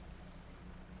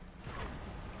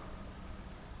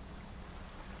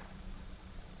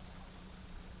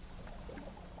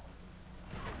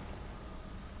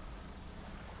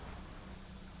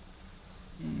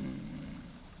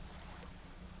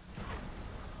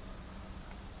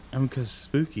 Because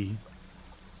spooky.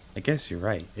 I guess you're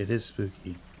right, it is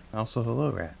spooky. Also,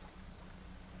 hello, rat.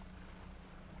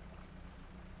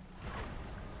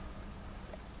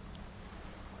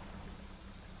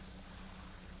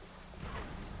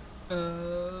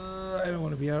 I don't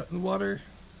want to be out in the water.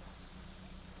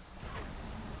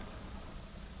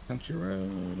 Country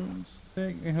roads,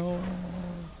 take me home.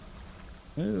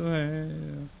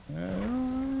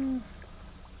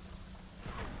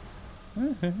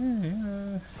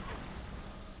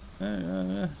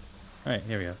 Alright,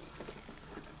 here we go.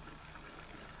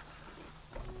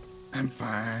 I'm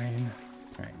fine.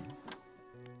 Alright.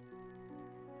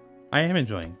 I am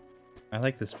enjoying. I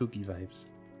like the spooky vibes.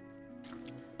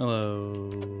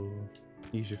 Hello.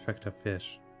 Use your fucked up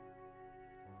fish.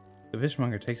 The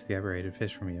fishmonger takes the aberrated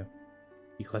fish from you.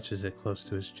 He clutches it close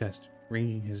to his chest,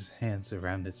 wringing his hands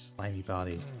around its slimy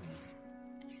body.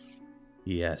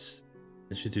 Yes,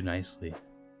 this should do nicely.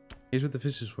 Here's what the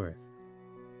fish is worth.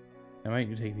 I might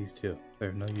you take these too. They're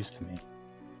of no use to me.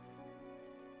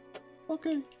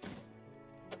 Okay.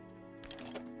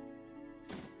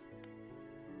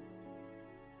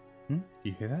 Do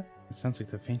you hear that? It sounds like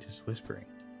the faintest whispering.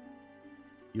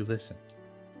 You listen.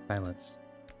 Silence.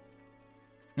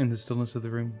 In the stillness of the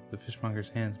room, the fishmonger's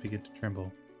hands begin to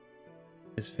tremble.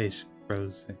 His face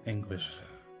grows anguished.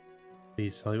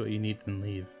 Please, tell me what you need, then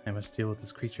leave. I must deal with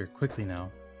this creature quickly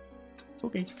now.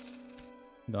 Okay.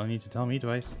 You don't need to tell me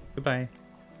twice. Goodbye.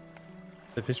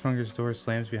 The fishmonger's door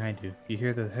slams behind you. You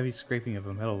hear the heavy scraping of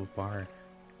a metal bar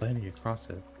landing across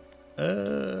it.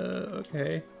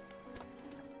 Okay.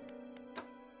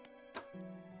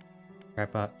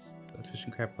 Crab pots. A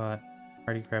fishing crab pot.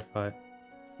 Party crab pot.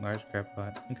 Large crab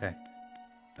pot. Okay.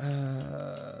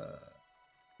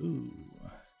 Ooh.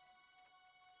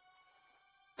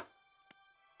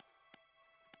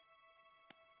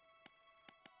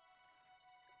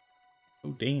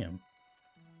 Oh, damn.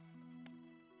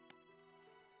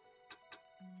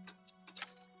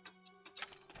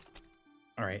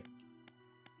 Alright.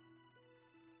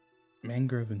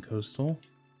 Mangrove and coastal.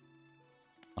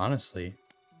 Honestly,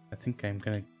 I think I'm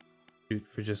gonna shoot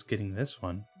for just getting this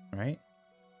one, right?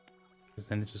 Because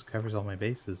then it just covers all my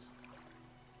bases.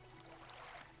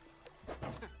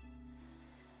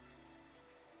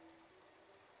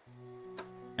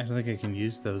 I don't think I can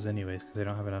use those anyways because I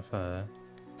don't have enough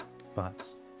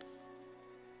spots.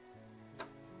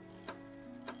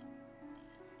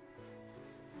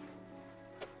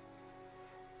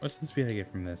 What's the speed I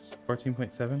get from this?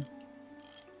 14.7?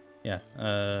 Yeah,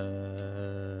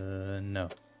 no.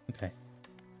 Okay.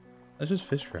 Let's just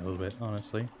fish for a little bit,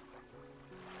 honestly.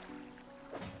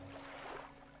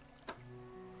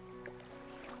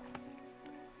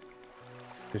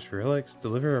 Fish for relics.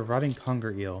 Deliver a rotting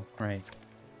conger eel. Right.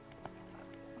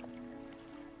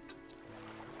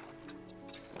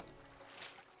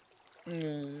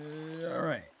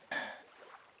 Alright.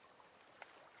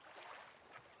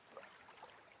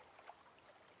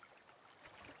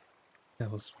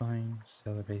 Devil spine,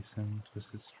 stellar basin,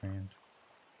 twisted strand.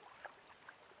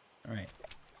 Alright.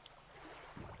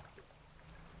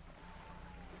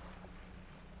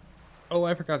 Oh,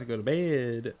 I forgot to go to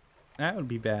bed. That would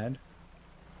be bad.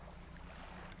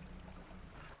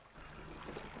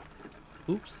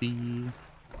 Oopsie.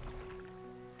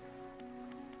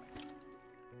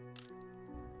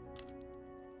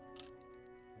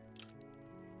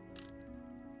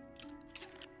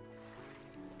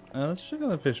 Let's check out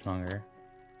the fishmonger.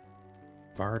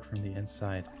 Barred from the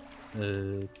inside.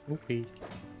 Okay.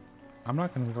 I'm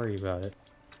not gonna worry about it.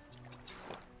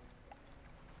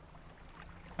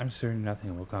 I'm certain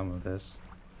nothing will come of this.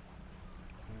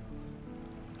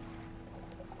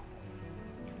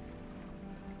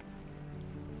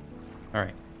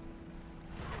 Alright.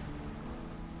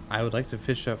 I would like to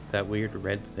fish up that weird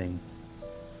red thing.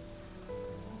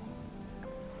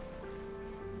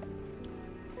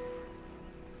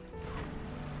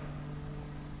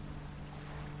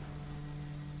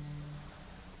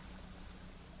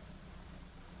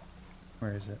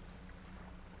 Where is it?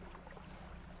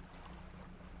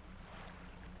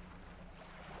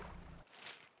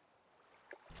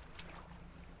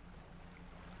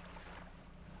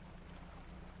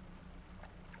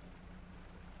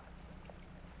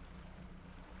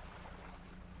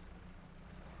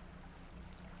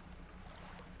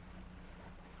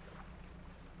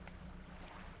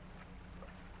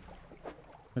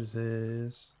 What is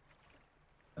this?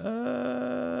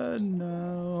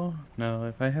 No. No,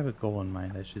 if I have a goal in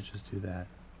mind, I should just do that.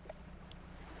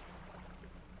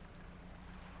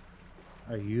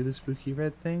 Are you the spooky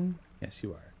red thing? Yes,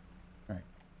 you are. Alright.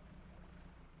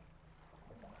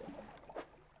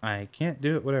 I can't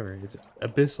do it, whatever. It's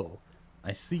abyssal.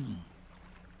 I see.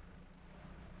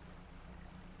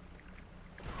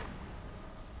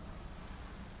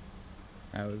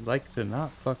 I would like to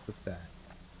not fuck with that.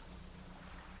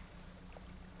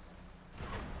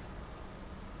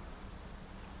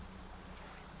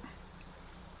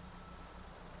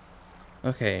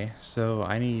 Okay, so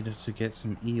I need to get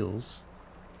some eels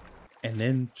and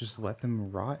then just let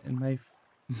them rot in my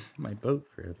my boat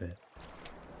for a bit.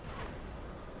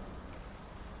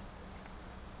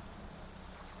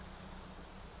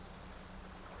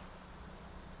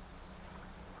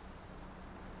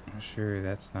 I'm sure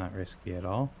that's not risky at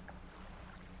all.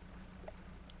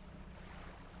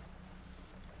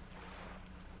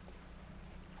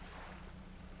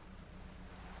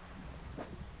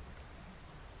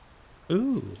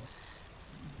 Ooh.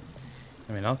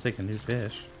 I mean, I'll take a new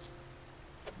fish.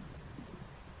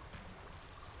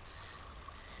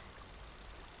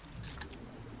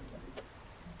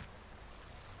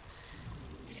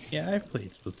 Yeah, I've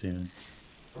played Splatoon.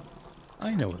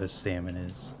 I know what a salmon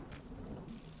is.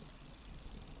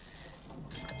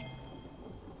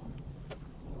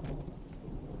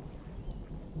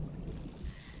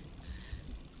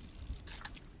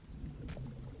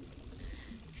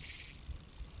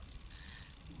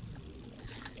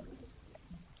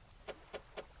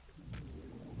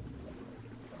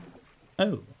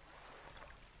 Oh.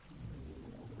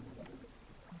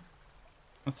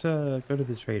 Let's go to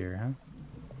the trader, huh?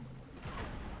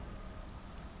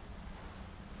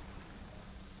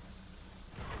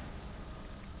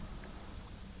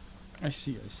 I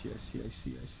see.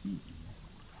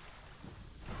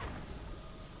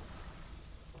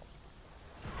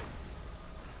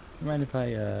 Mind if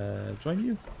I join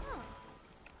you?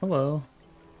 Hello.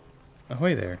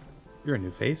 Ahoy there. You're a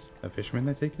new face? A fisherman,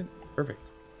 I take it? Perfect.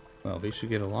 Well, we should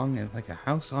get along like a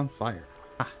house on fire.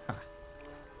 Ha ha.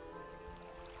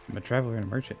 I'm a traveler and a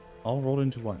merchant, all rolled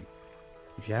into one.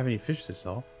 If you have any fish to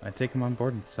sell, I take them on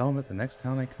board and sell them at the next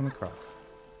town I come across.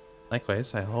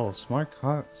 Likewise, I haul a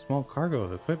small cargo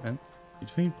of equipment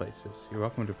between places. You're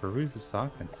welcome to peruse the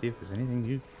stock and see if there's anything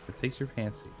new that takes your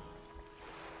fancy.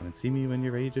 Come and see me when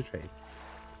you're ready to trade.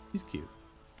 He's cute.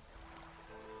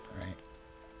 Alright.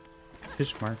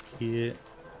 Fish market.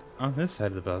 On this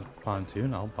side of the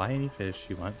pontoon, I'll buy any fish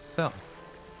you want to sell.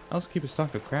 I also keep a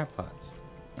stock of crab pots.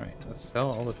 Alright, let's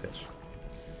sell all the fish.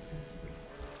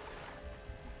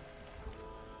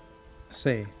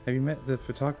 Say, have you met the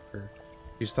photographer?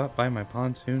 She stopped by my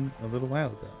pontoon a little while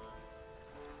ago.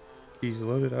 She's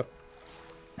loaded up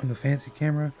with a fancy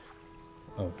camera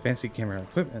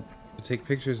equipment to take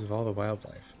pictures of all the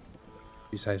wildlife.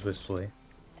 She sighs wistfully.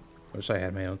 Wish I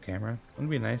had my own camera.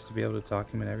 Wouldn't it be nice to be able to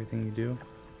document everything you do?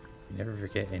 You never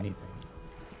forget anything.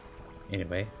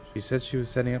 Anyway, she said she was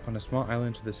setting up on a small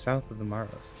island to the south of the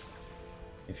Maros.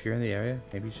 If you're in the area,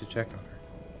 maybe you should check on her.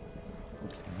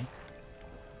 Okay.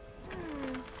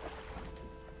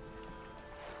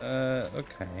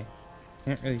 Okay.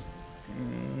 Can't really.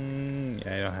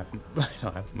 Yeah, I don't have. I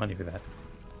don't have money for that.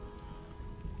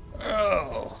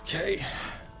 Oh, okay.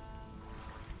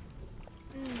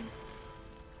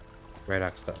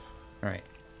 Redox stuff. All right.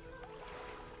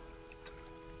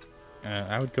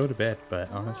 I would go to bed,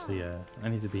 but honestly, I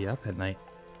need to be up at night.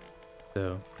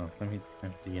 So, let me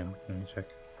DM. Let me check.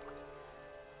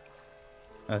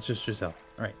 That's just Giselle.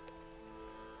 All right.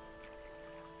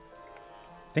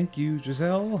 Thank you,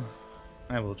 Giselle.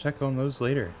 I will check on those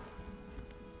later.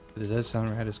 But it does sound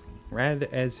rad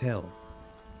as hell.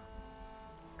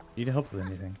 Need help with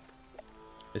anything?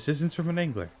 Assistance from an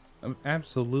angler.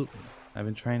 Absolutely. I've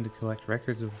been trying to collect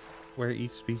records of where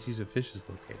each species of fish is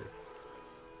located.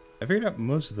 I figured out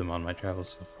most of them on my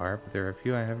travels so far, but there are a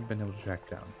few I haven't been able to track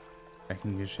down. I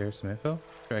can just share some info?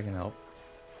 Sure, I can help.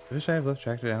 The fish I have left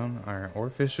tracked down are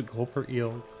oarfish, gulper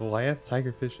eel, Goliath,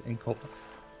 tigerfish, and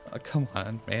come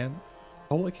on, man.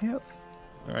 Coelacanth?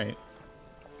 Alright.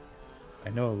 I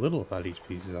know a little about each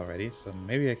species already, so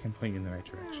maybe I can point you in the right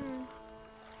direction.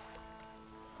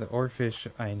 The oarfish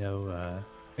I know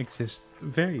exists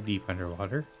very deep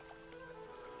underwater.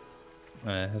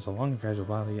 Has a long and fragile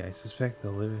body. I suspect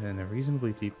they'll live in a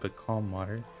reasonably deep but calm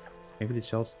water. Maybe the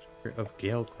shelter of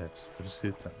gale cliffs would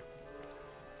suit them.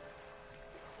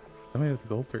 Tell me about the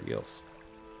gulper eels.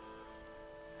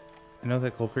 I know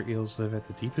that gulper eels live at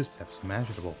the deepest depths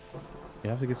imaginable. You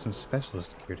have to get some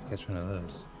specialist gear to catch one of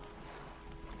those.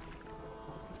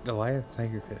 Goliath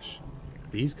tigerfish.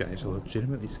 These guys are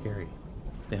legitimately scary.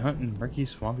 They hunt in murky,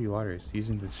 swampy waters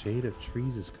using the shade of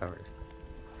trees as cover.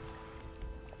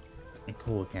 And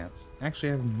coelacanths. Actually,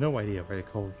 I have no idea where the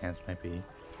coelacanths might be.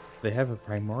 They have a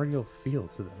primordial feel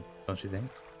to them, don't you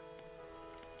think?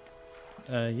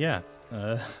 Yeah.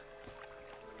 What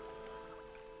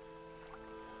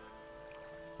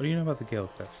do you know about the gale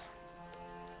cliffs?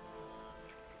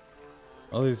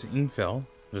 Well, there's Ingfell,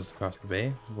 just across the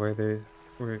bay,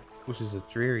 which is a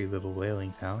dreary little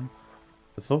whaling town.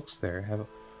 The folks there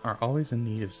are always in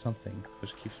need of something,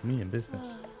 which keeps me in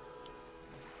business.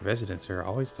 The residents are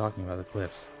always talking about the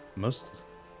cliffs. Most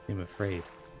seem afraid.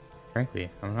 Frankly,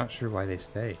 I'm not sure why they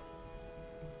stay.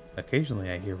 Occasionally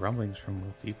I hear rumblings from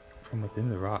within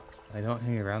the rocks. I don't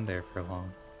hang around there for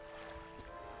long.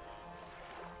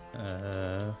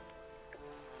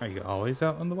 Are you always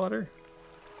out on the water?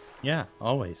 Yeah,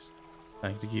 always. I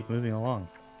like to keep moving along.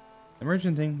 The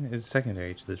merchanting is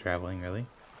secondary to the traveling, really.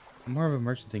 I'm more of a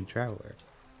merchanting traveler.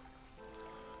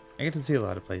 I get to see a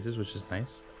lot of places, which is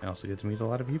nice. I also get to meet a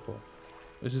lot of people,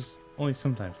 which is only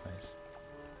sometimes nice.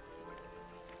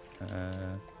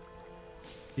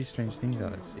 See strange things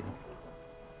out at sea.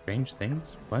 Strange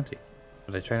things? Plenty.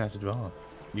 But I try not to dwell on them.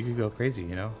 You could go crazy,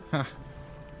 you know? Ha!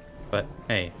 But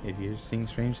hey, if you're seeing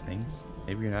strange things,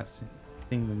 maybe you're not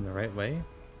seeing them the right way.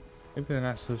 Maybe they're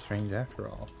not so strange after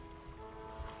all.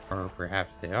 Or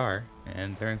perhaps they are,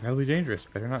 and they're incredibly dangerous.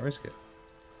 Better not risk it.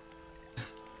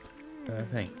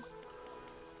 Thanks.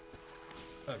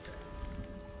 Okay.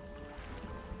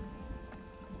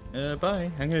 Bye.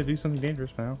 I'm gonna do something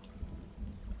dangerous now.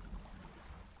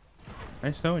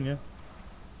 Nice knowing you.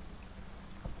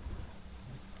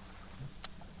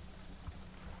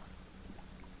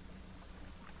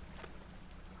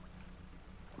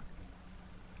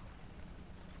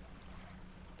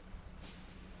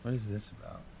 What is this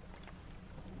about?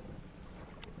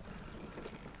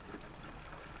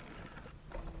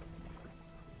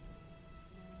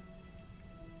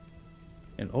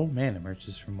 An old man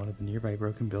emerges from one of the nearby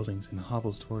broken buildings and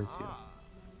hobbles towards you.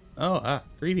 Oh,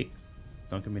 greetings.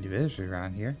 Don't get many visitors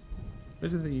around here. What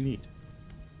is it that you need?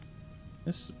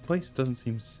 This place doesn't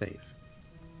seem safe.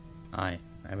 I've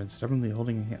been stubbornly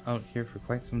holding out here for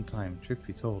quite some time. Truth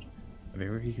be told, I've been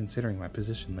reconsidering my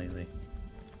position lately.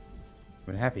 I've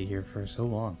been happy here for so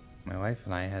long. My wife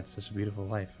and I had such a beautiful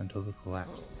life until the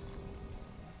collapse.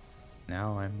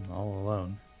 Now I'm all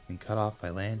alone and cut off by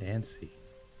land and sea.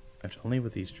 Left only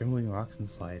with these trembling rocks and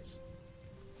slides.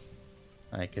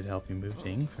 I could help you move to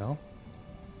Ingfell.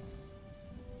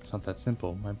 It's not that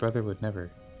simple. My brother would never.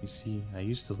 You see, I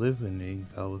used to live in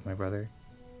Ingfell with my brother.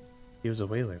 He was a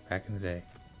whaler back in the day.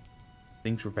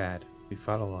 Things were bad. We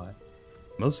fought a lot.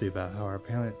 Mostly about how our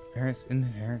parents'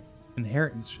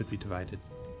 inheritance should be divided.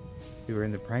 We were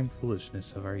in the prime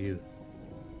foolishness of our youth.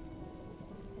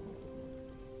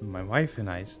 When my wife and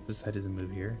I decided to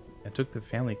move here, I took the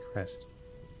family crest.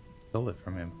 Stole it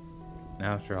from him.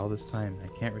 Now after all this time, I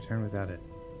can't return without it.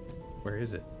 Where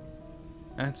is it?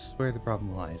 That's where the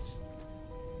problem lies.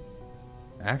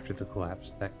 After the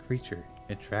collapse, that creature,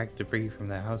 it dragged debris from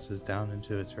the houses down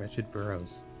into its wretched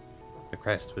burrows. The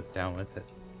crest went down with it.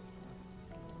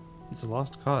 It's a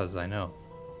lost cause, I know.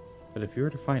 But if you were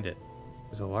to find it,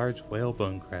 it's a large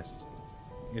whalebone crest.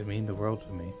 It'd mean the world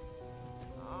to me.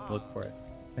 Look for it.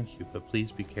 Thank you, but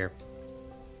please be careful.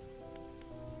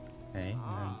 Okay,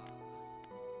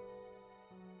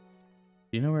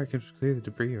 do you know where I could clear the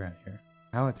debris around here?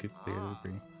 How I could clear the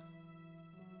debris?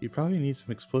 You probably need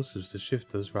some explosives to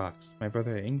shift those rocks. My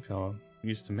brother Ingfell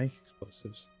used to make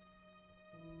explosives.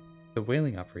 The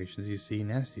whaling operations, you see,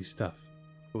 nasty stuff.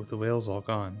 But with the whales all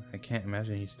gone, I can't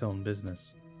imagine he's still in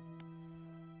business.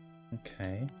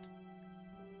 Okay.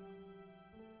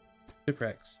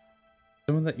 Shipwrecks.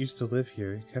 Someone that used to live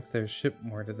here kept their ship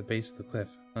moored at the base of the cliff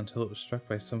until it was struck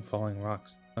by some falling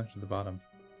rocks sunk to the bottom.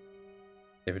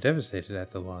 They were devastated at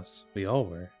the loss. We all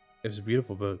were. It was a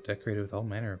beautiful boat decorated with all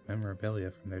manner of memorabilia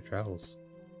from their travels.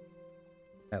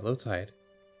 At low tide,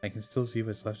 I can still see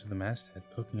what's left of the masthead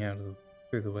poking out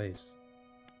through the waves.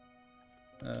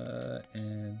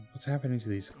 And what's happening to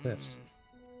these cliffs?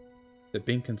 They're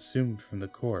being consumed from the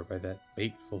core by that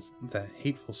hateful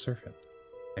serpent.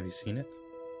 Have you seen it?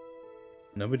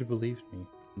 Nobody believed me,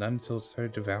 not until it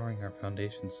started devouring our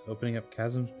foundations, opening up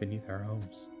chasms beneath our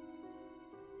homes.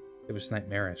 It was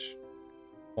nightmarish.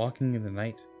 Waking in the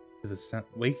night to the sound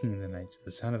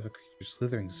of a creature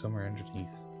slithering somewhere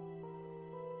underneath.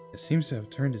 It seems to have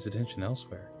turned its attention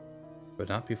elsewhere, but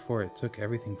not before it took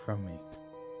everything from me.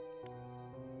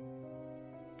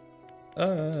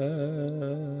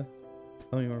 Tell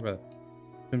me more about it.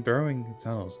 It's been burrowing in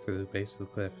tunnels through the base of the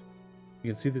cliff.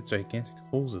 You can see the gigantic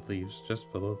holes it leaves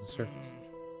just below the surface.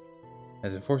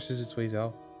 As it forces its way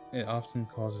out, it often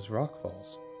causes rock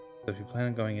falls, so if you plan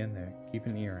on going in there, keep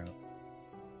an ear out.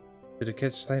 Should it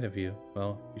catch sight of you,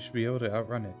 well, you should be able to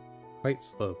outrun it. Quite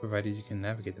slow, provided you can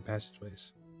navigate the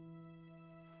passageways.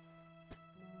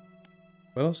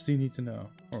 What else do you need to know,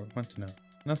 or want to know?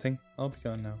 Nothing. I'll be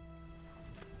gone now.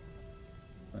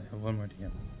 I have one more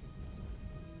DM.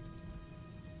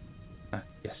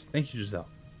 Yes, thank you, Giselle.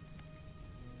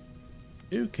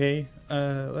 Okay,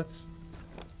 let's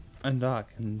undock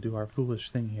and do our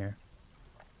foolish thing here.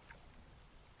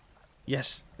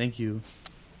 Yes, thank you.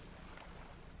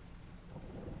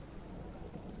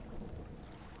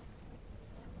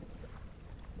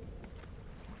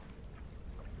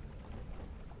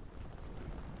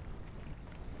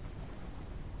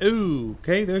 Ooh,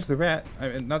 okay, there's the rat. I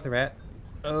mean, not the rat.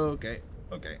 Okay,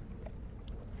 okay.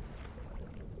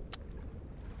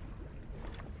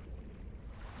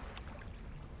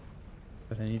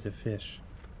 But I need to fish.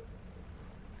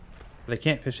 But I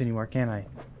can't fish anymore, can I?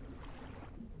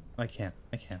 I can.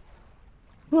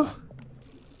 Whew.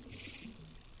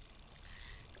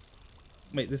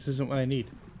 Wait, this isn't what I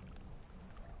need.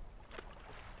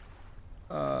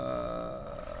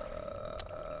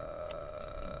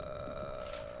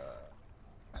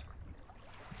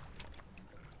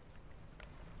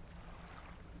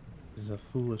 is a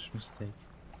foolish mistake.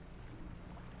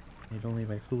 Made only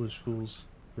by foolish fools.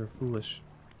 You're foolish.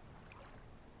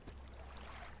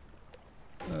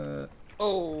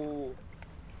 Oh!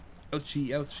 Ouchie,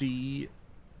 ouchie.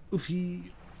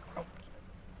 Oofy. Ouch.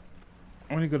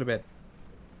 I want to go to bed.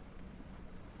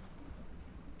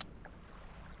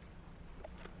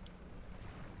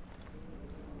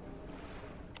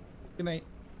 Good night.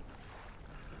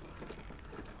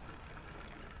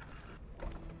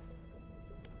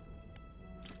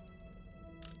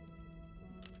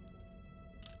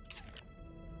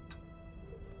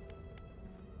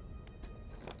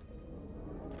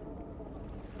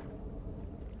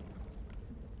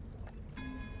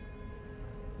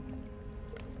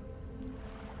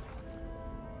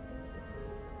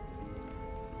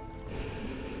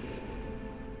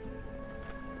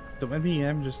 Don't mind me,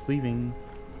 I'm just leaving.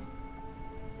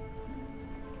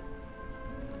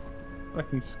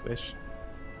 Fucking squish.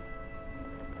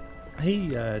 Hey,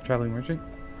 traveling merchant.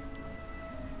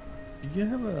 Do you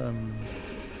have,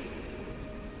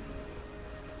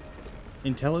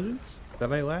 intelligence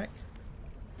that I lack?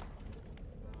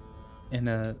 In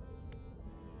a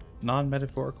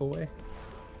non-metaphorical way?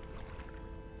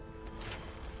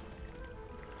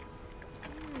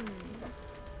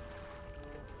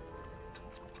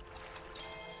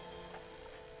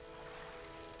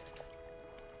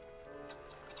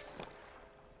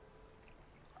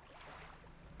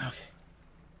 Okay.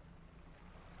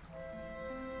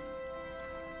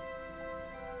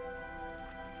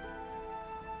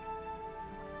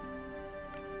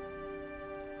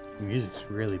 The music's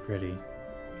really pretty.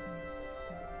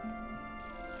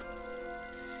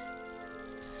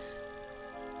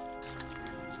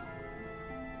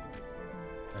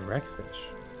 A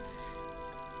wreckfish.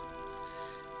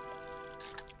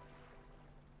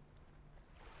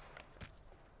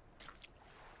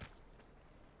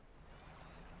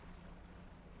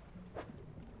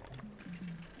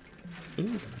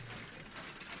 Ooh.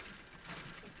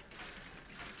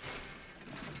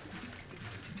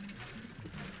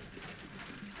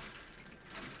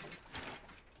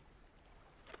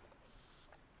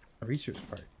 A research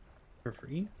part. For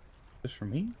free? Just for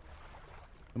me?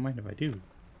 Don't mind if I do.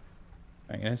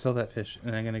 I'm gonna sell that fish,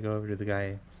 and I'm gonna go over to the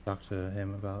guy to talk to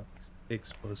him about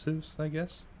explosives, I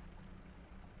guess.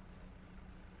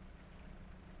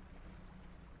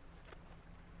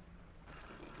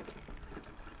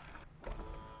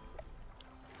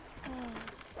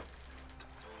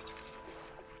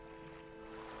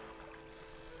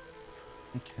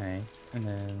 Okay, and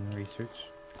then research.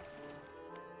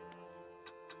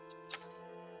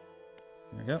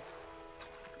 There we go.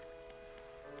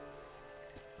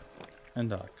 And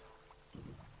dock.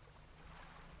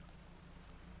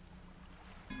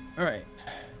 Alright.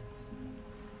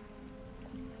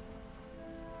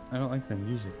 I don't like the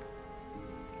music.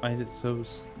 Why is it so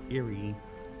scary?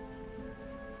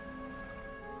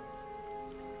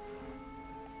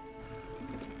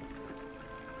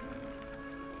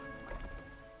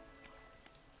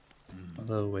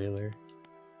 Hello, whaler.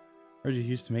 Heard you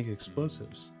used to make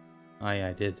explosives. Aye,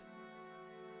 I did.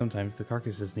 Sometimes the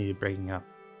carcasses needed breaking up.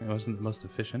 It wasn't the most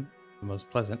efficient, the most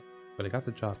pleasant, but it got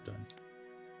the job done.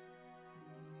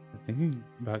 I'm thinking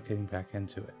about getting back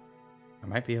into it. I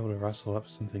might be able to rustle up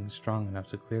something strong enough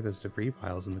to clear those debris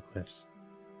piles in the cliffs.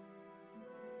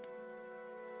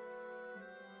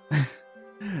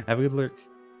 Have a good lurk.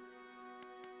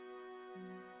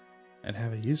 I'd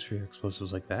have a use for your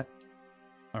explosives like that.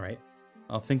 Alright,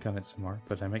 I'll think on it some more,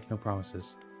 but I make no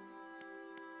promises.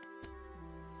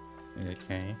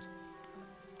 Okay.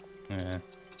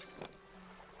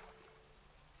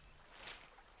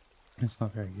 It's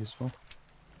not very useful.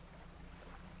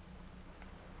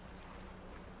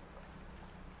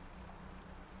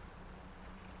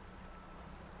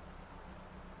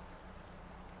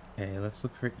 Okay, let's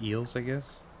look for eels, I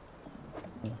guess.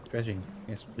 Oh, dredging.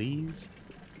 Yes, please.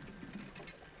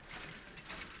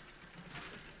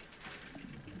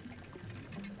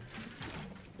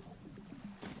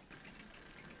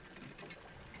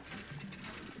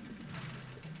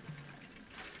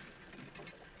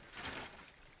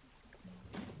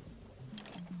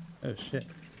 Oh shit.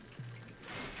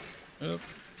 Oh.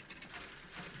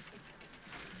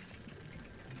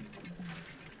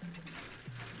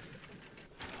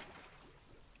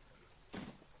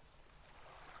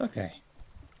 Okay.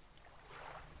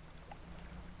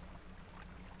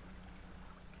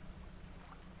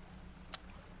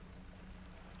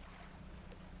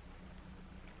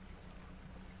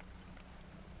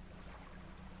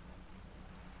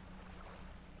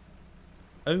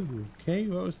 Okay,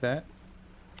 what was that?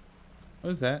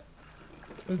 What is that?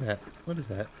 What is that? What is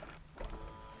that?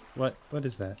 What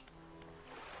is that?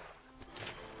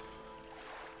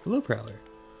 Hello, Prowler.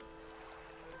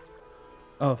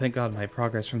 Oh, thank God my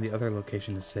progress from the other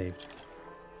location is saved.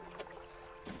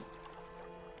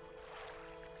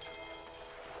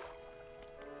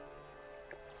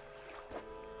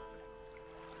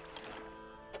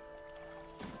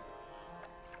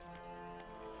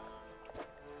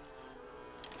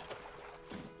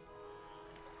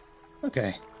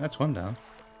 Okay, that's one down.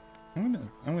 I'm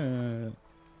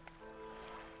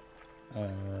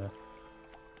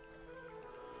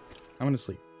gonna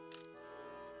sleep.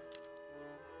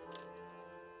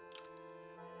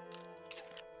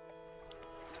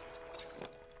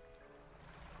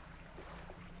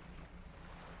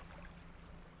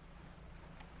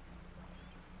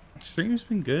 Stream's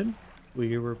been good.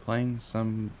 We were playing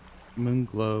some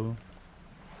Moonglow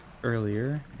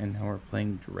earlier, and now we're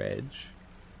playing Dredge.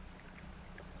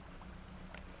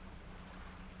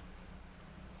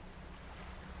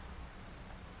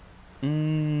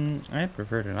 I'd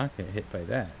prefer to not get hit by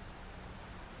that.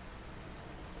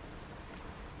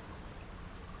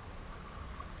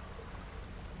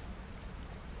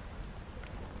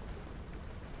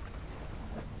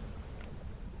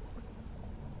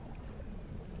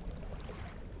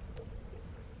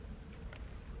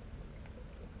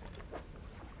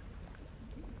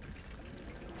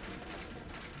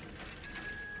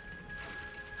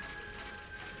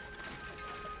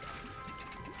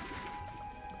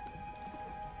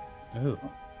 Oh.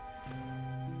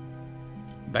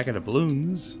 Back at the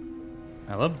balloons.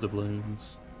 I love the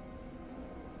balloons.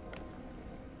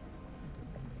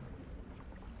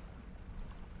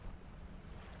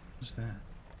 What's that?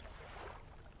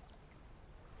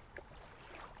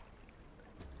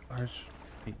 Large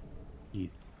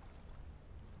teeth.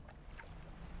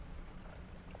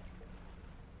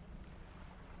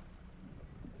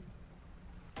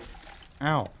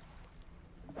 Ow.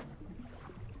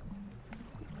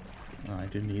 Oh, I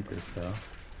do need this though.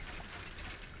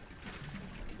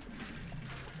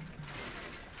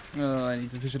 Oh, I need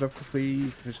to fish it up quickly.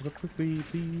 Fish it up quickly,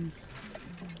 please.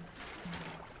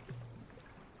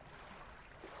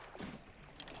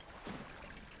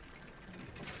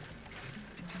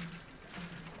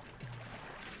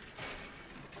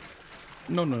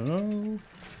 No, no, no.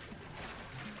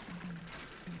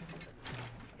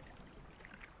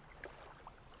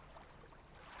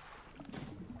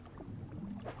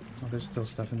 Oh, there's still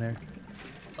stuff in there.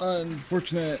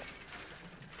 Unfortunate.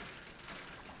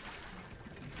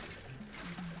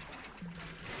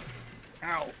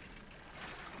 Ow.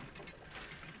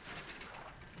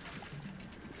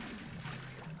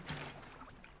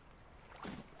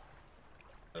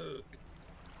 Ugh.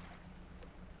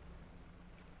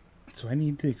 So I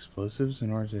need the explosives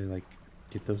in order to, like,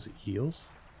 get those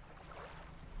eels?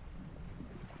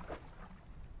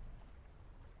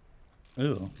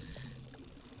 Ooh.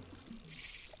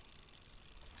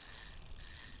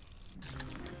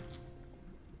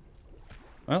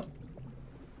 Well.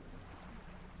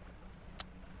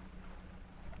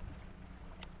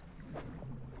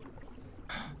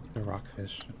 The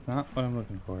rockfish. Not what I'm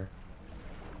looking for.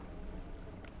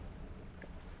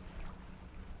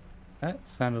 That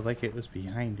sounded like it was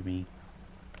behind me.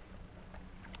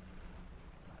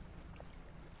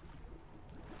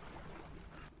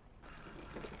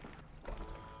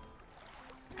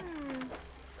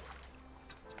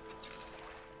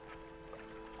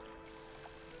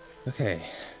 Okay.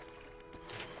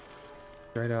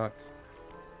 Dry dock.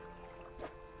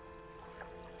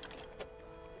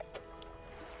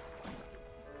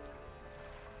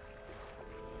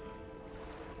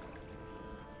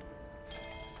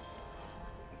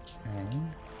 Okay.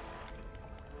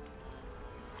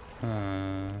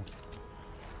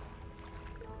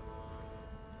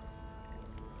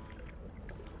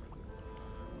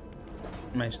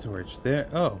 My storage there.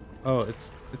 Oh,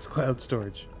 it's cloud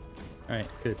storage. All right,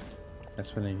 good.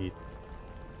 That's what I need.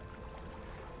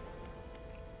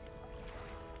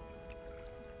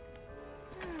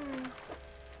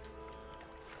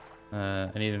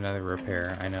 I need another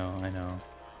repair. I know.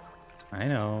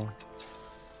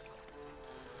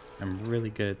 I'm really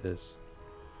good at this.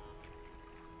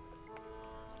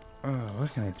 Oh,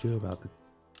 what can I do about the...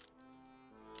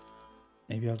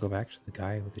 Maybe I'll go back to the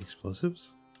guy with the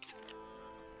explosives?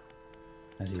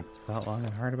 Has he thought long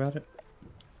and hard about it?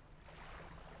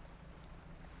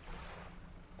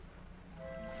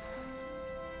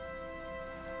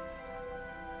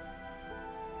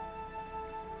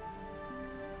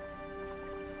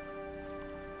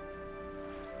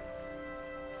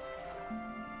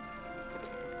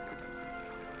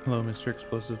 Hello, Mr.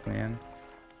 Explosive Man.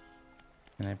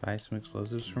 Can I buy some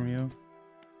explosives from you?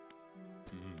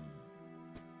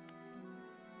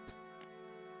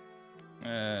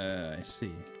 I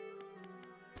see.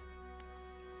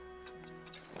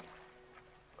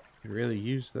 Could really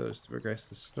use those to progress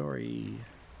the story.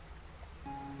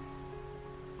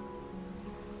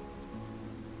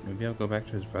 Maybe I'll go back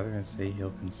to his brother and say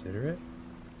he'll consider it.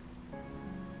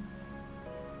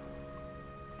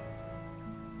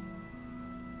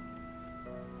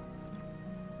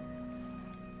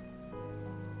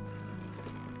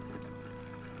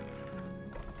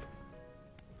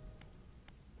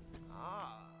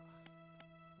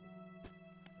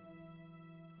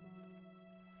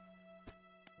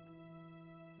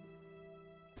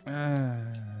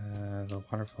 The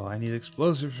waterfall. I need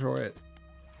explosives for it.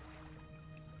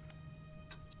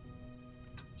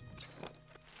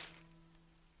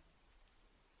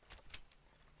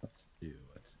 Let's do.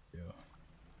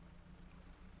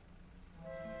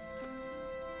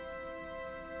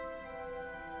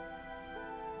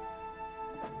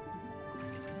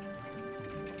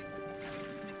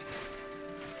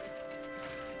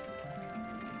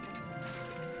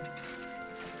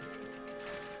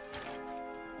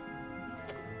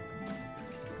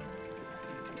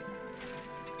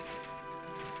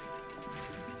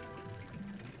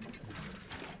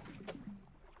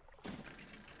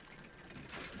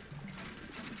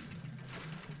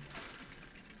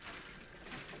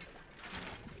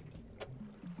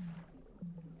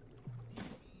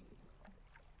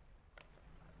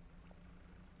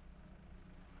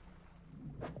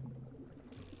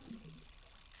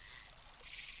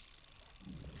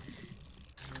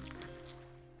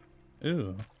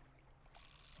 Ooh.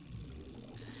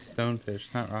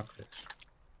 Stonefish, not rockfish.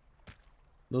 A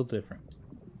little different.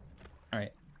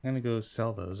 Alright, I'm gonna go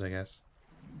sell those, I guess.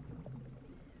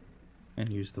 And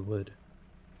use the wood.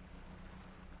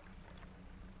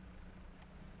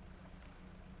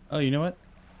 Oh, you know what?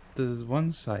 There's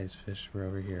one size fish were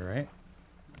over here, right?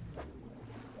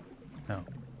 No,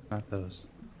 not those.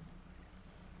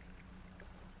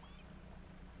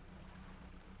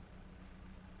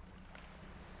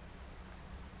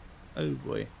 Oh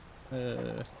boy.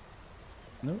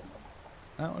 Nope.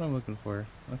 Not what I'm looking for.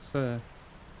 Let's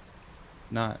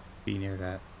not be near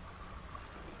that.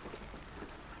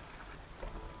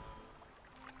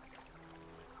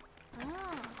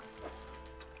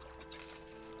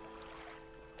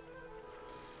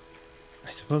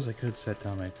 I suppose I could set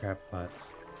down my crab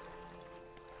pots.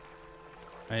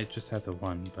 I just have the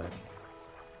one, but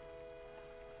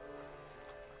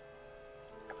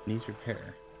needs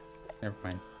repair. Never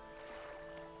mind.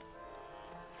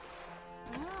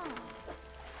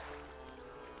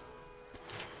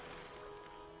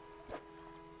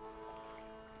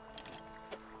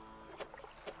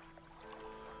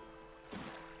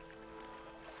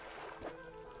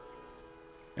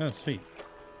 Oh, sweet.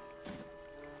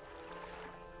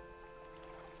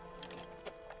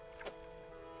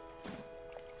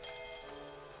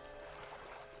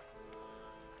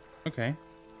 Okay.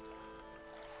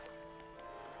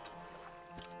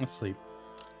 Let's sleep.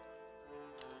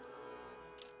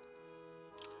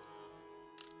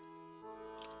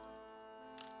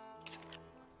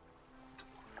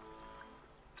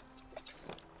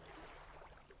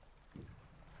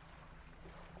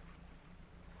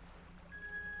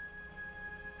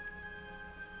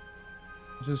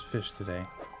 Just fish today.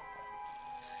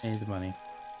 I need the money.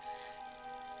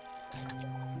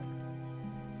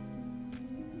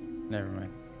 Never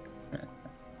mind.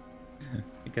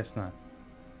 I guess not.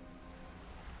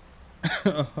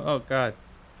 Oh god.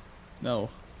 No.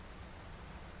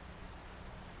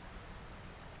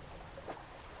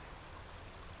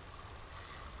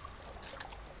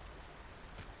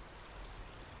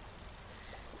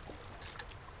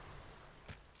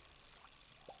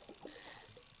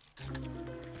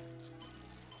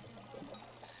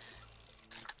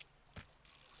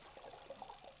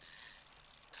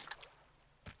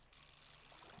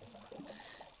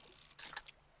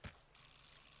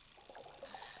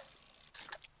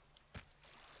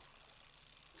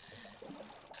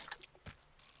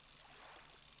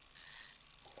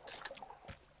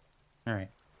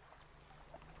 Alright.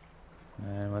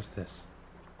 And what's this?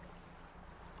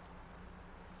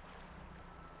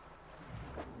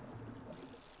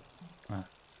 Ah.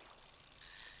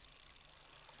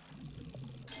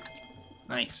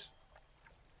 Nice!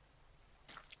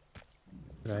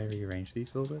 Could I rearrange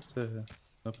these a little bit to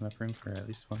open up room for at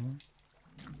least one more?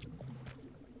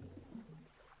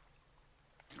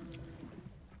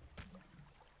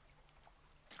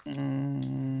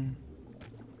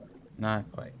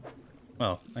 Not quite.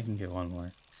 Well, I can get one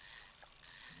more.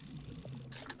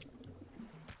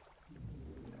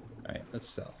 Alright, let's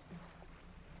sell.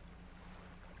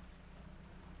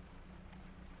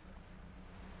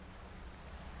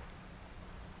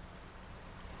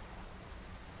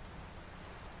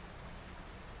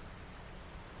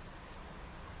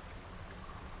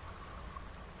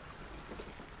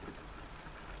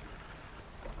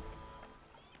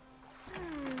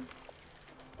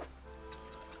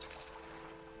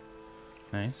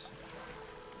 Nice.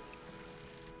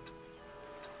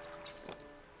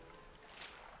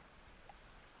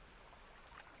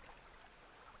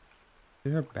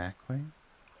 Is there a back way?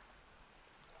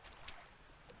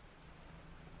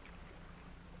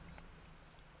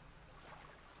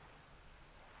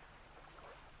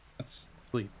 Let's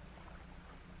sleep.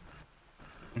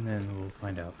 And then we'll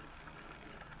find out.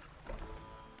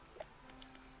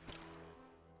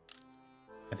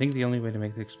 I think the only way to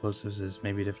make the explosives is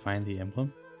maybe to find the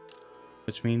emblem,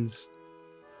 which means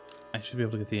I should be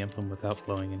able to get the emblem without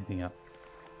blowing anything up.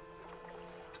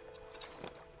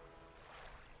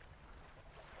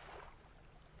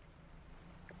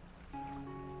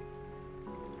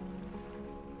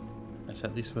 That's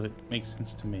at least what it makes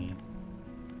sense to me.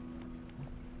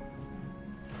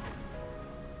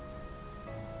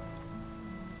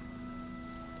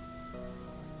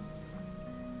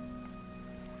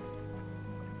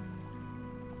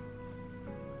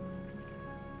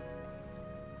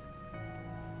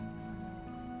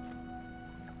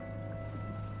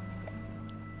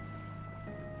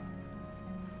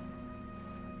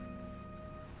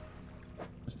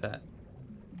 What's that?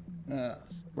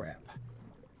 Scrap.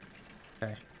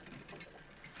 Okay.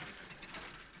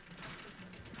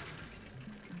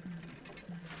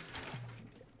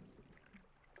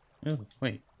 Oh,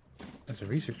 wait. That's a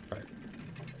research part.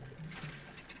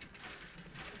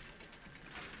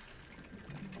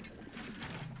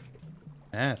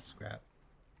 That's scrap.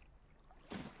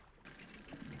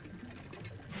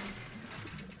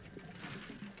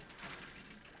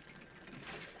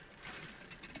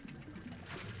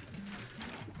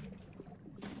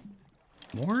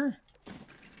 More?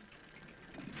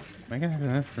 Am I gonna have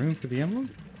enough room for the emblem?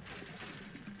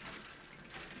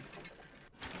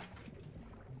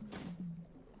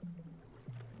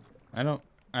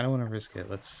 I don't want to risk it.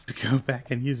 Let's go back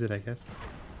and use it, I guess.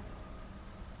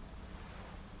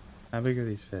 How big are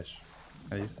these fish?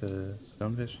 Are these the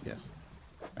stonefish? Yes.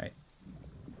 Right.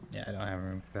 Yeah, I don't have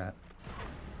room for that.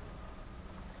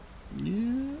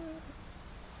 Yeah.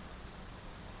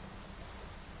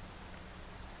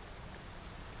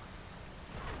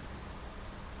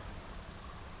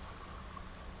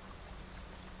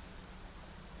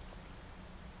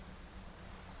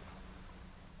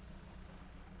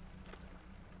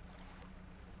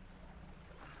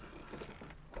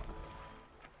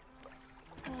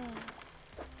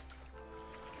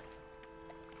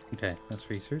 Okay, let's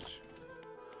research.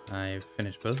 I've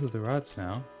finished both of the rods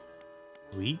now.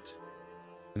 Sweet. So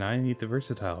now I need the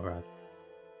versatile rod.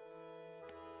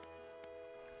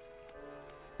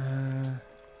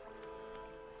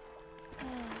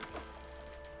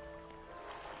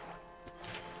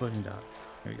 Floating dock.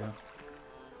 There we go.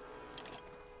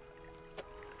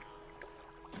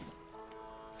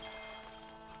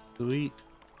 Sweet.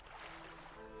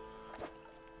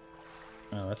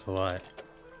 Oh, that's a lot.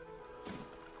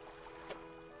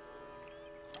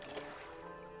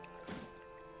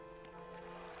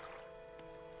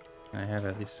 I have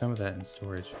at least some of that in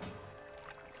storage.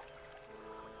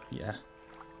 Yeah.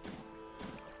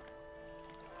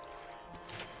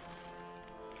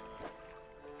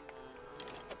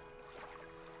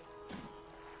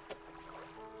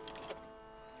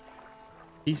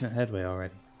 Decent headway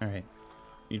already. Alright.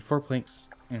 Need 4 planks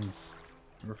and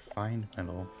refined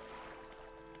metal.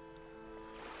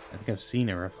 I think I've seen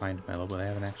a refined metal, but I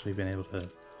haven't actually been able to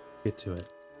get to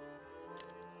it.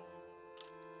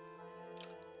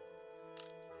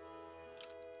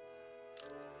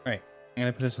 Alright, I'm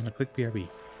gonna put us on a quick BRB.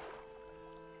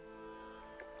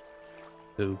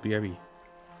 So, BRB.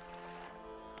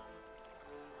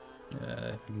 If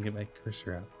I can get my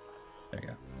cursor out. There we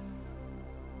go.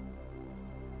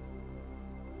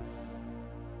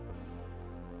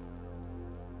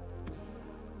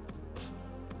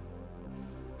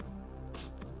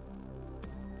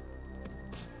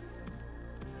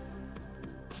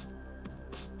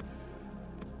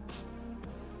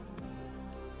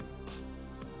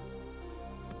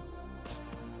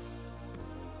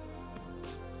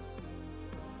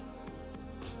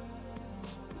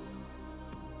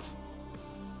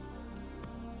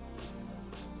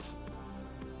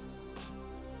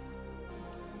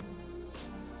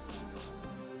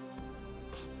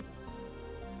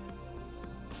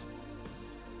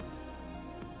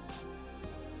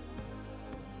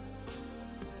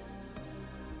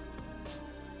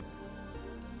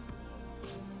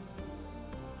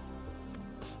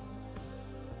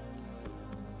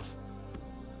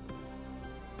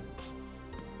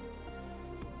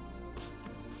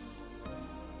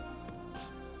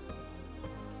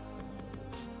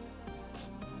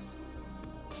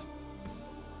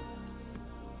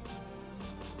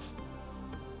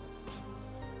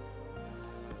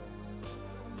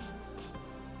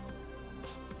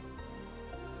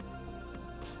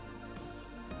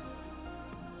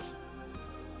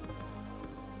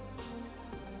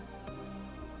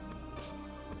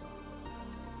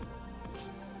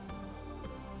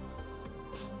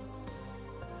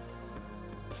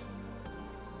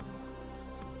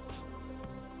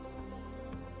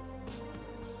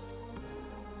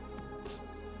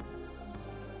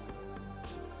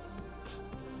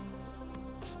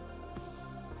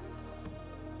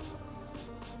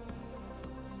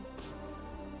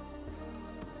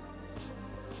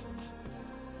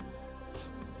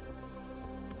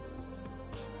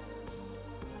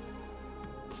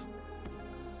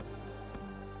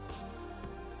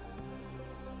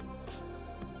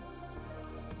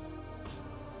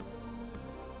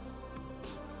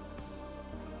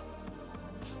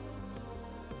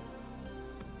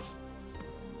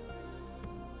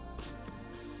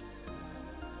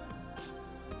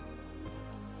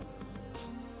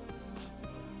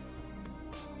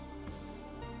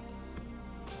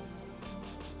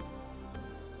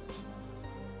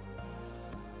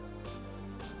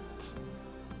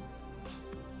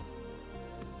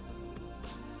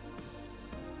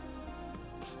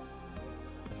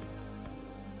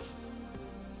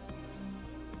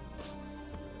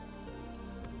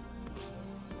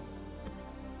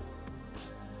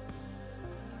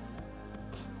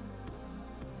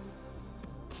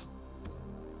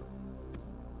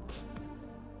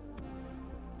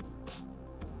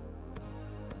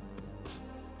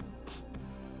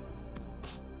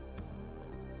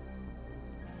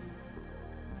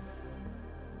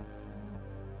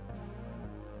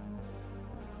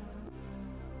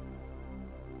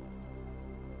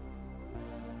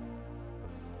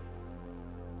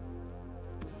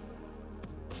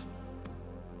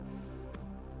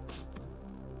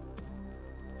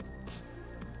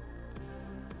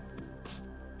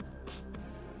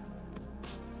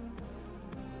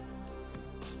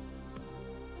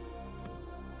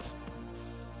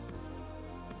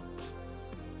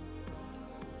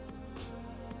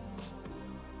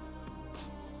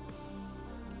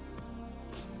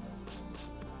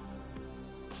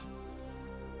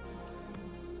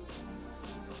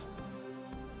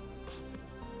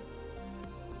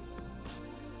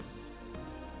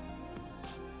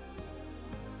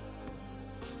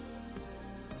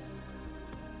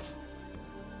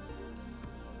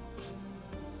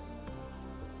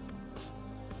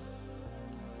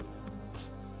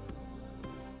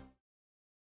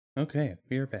 Okay,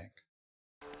 we are back.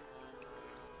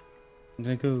 I'm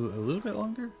gonna go a little bit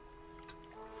longer.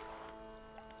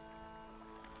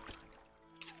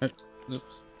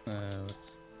 Oops.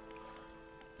 Let's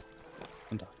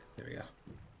undock. There we go.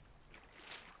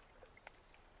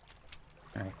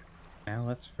 Alright. Now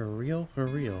let's for real,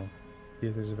 see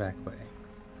if there's a back way.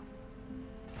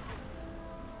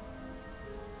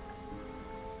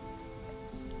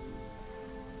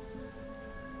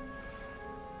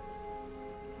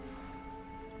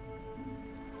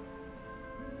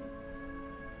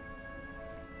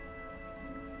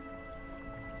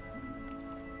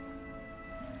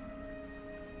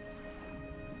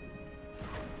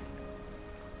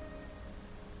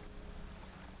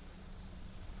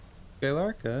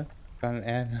 Skylarka got an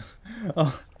ad.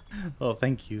 Oh, well,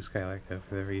 thank you, Skylarka,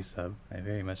 for the resub. I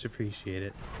very much appreciate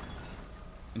it.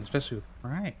 And especially with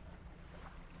Prime.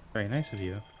 Very nice of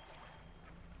you.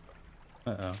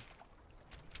 Uh-oh.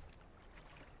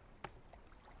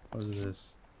 What is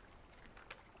this?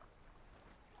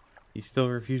 He still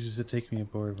refuses to take me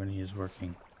aboard when he is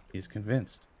working. He is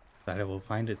convinced that I will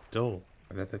find it dull,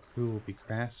 or that the crew will be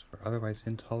crass or otherwise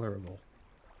intolerable.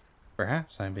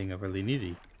 Perhaps I'm being overly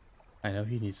needy. I know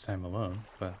he needs time alone,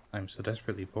 but I'm so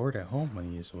desperately bored at home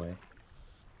when he is away.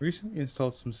 I recently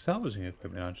installed some salvaging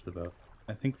equipment onto the boat.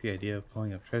 I think the idea of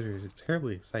pulling up treasure is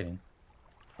terribly exciting.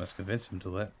 I must convince him to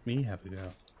let me have a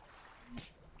go.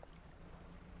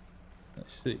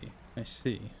 I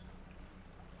see.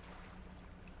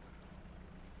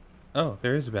 Oh,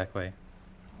 there is a back way.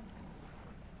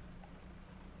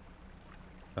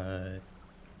 But...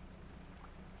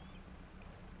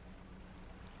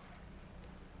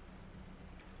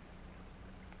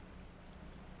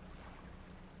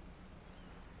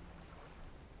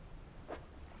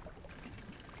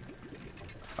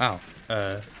 wow,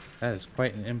 that is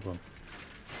quite an emblem.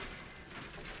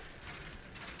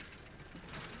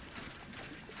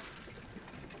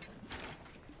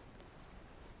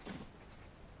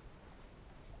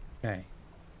 Okay.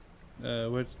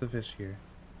 What's the fish here?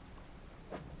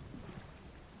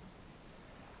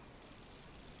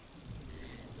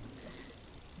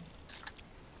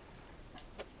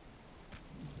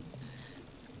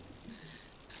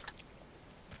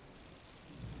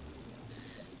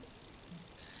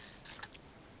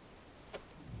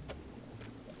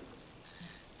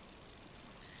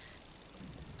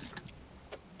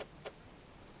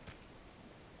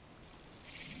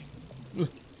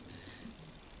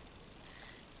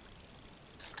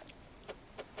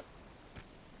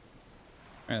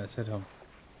 Alright, let's head home.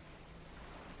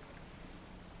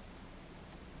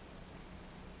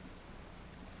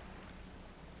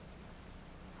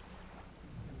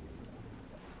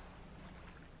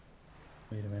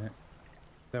 Wait a minute.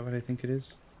 Is that what I think it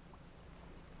is?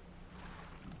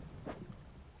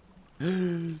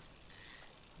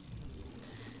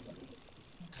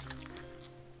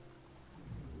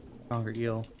 Conger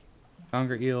eel.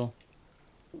 Conger eel.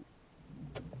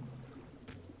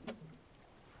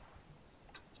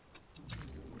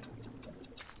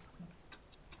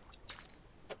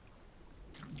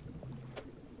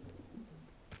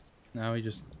 Now we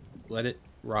just let it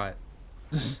rot.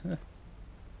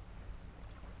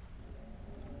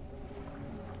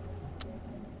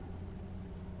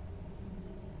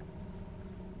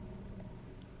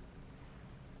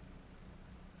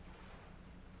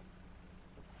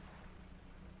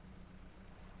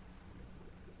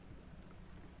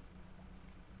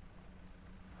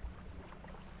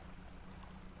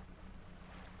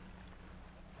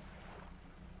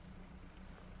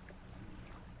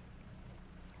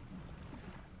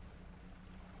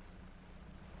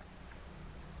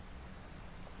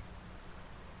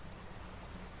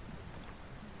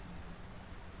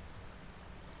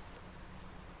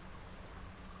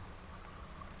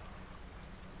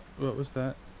 What was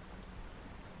that?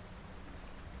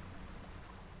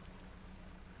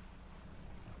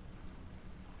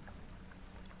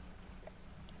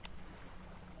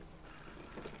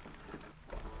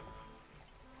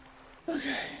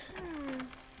 Okay.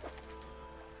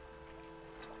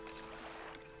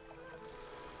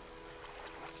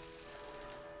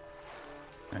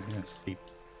 I'm gonna sleep.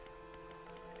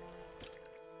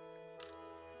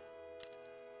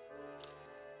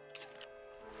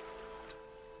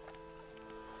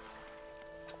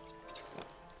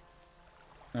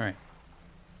 Alright.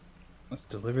 Let's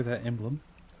deliver that emblem.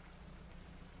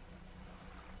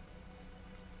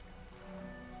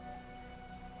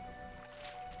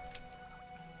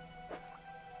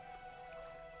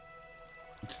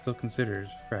 Still considered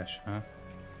fresh, huh?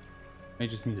 I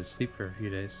just need to sleep for a few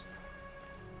days.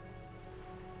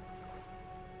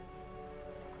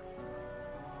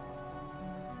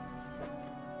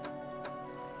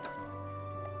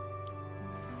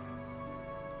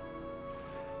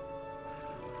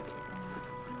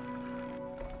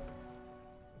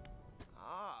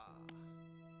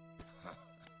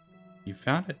 You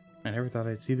found it. I never thought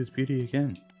I'd see this beauty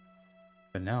again.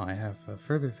 But now I have a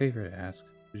further favor to ask.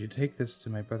 Would you take this to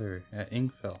my brother at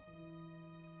Ingfell?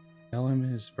 Tell him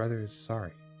his brother is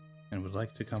sorry and would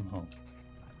like to come home.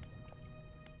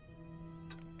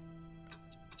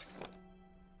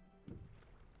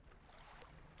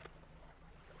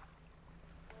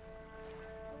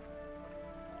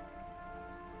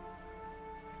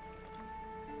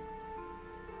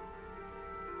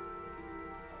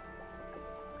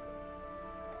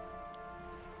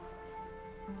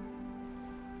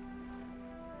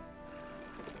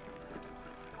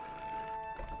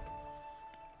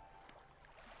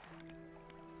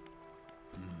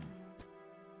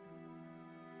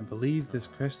 I believe this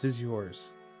crest is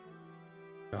yours.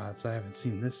 Gods, I haven't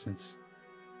seen this since...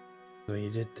 So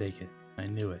you did take it. I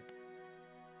knew it.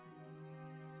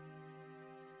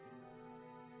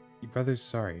 Your brother's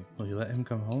sorry. Will you let him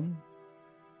come home?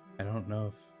 I don't know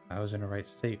if I was in a right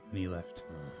state when he left.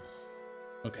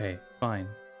 Okay, fine.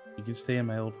 You can stay in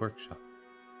my old workshop.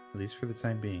 At least for the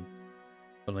time being.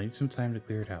 But I need some time to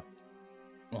clear it out.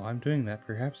 While I'm doing that,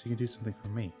 perhaps you can do something for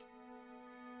me.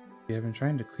 We have been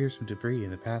trying to clear some debris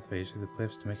in the pathways through the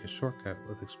cliffs to make a shortcut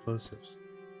with explosives.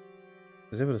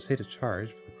 I was able to stay to charge,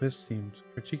 but the cliff seemed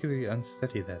particularly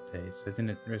unsteady that day, so I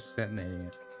didn't risk detonating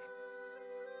it.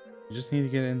 You just need to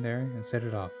get in there and set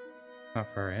it off.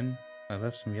 Not far in. I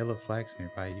left some yellow flags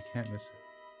nearby, you can't miss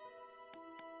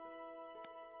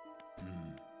it.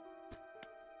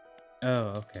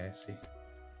 Oh, okay, I see.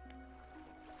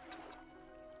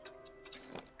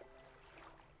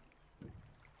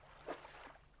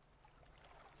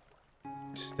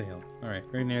 Stale. Alright,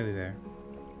 very nearly there.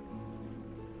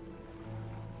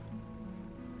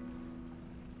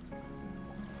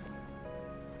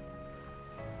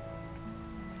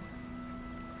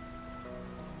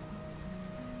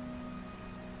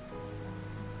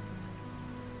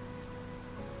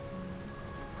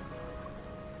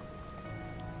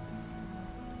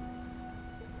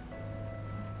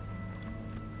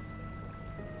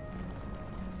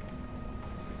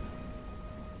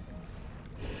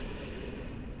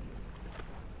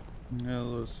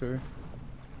 Hello, sir.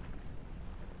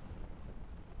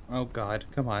 Oh god,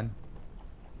 come on.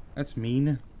 That's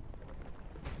mean.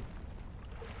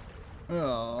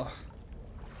 Oh.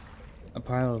 A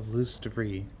pile of loose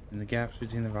debris. In the gaps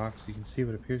between the rocks, you can see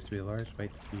what appears to be a large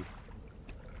white teeth.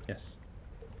 Yes.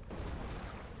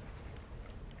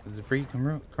 The debris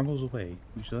crumbles away.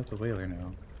 You should let the whaler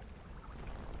know.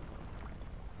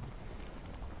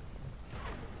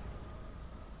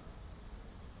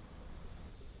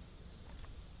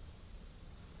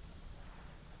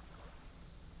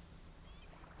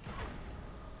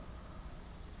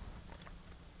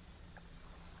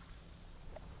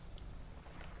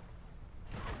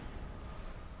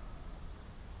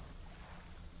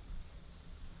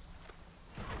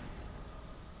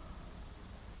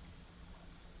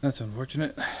 That's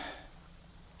unfortunate.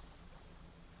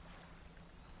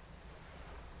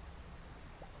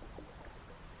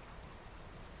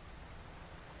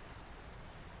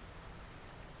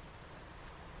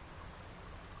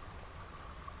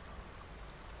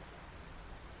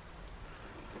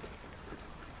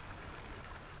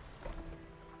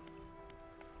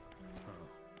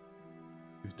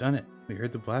 You've done it. We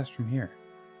heard the blast from here.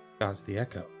 God's the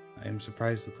echo. I am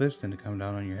surprised the cliffs didn't come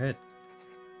down on your head.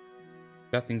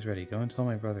 Got things ready. Go and tell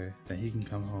my brother that he can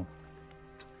come home.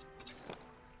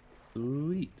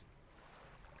 Sweet.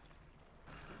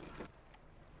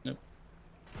 Nope.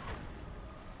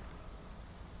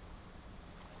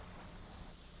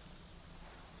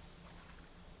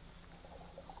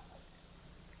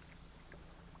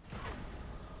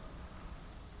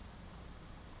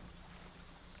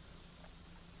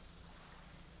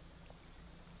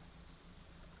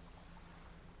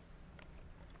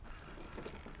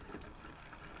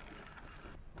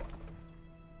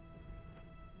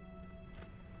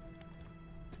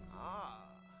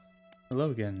 Hello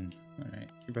again. Alright,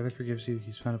 your brother forgives you.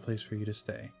 He's found a place for you to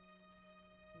stay.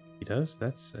 He does?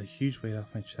 That's a huge weight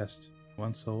off my chest.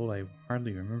 One soul, I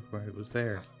hardly remember why it was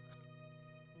there.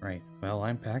 Right, well,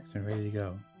 I'm packed and ready to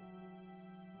go.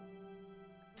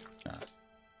 Ah.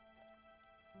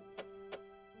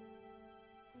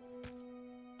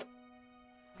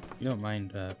 You don't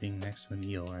mind being next to an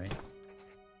eel, right?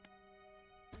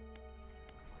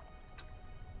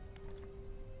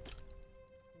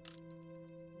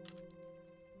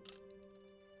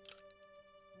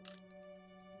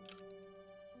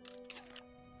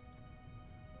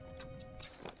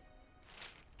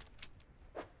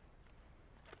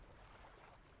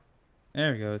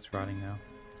 There we go, it's rotting now.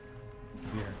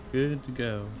 We are good to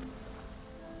go.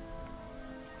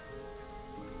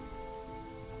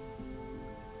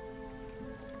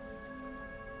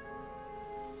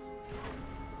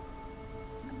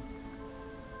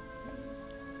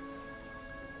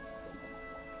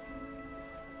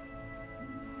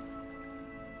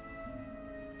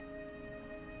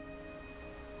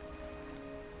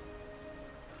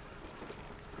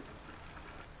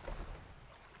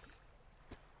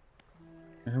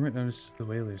 The hermit notices the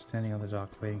whaler standing on the dock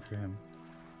waiting for him.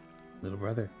 Little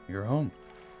brother, you're home.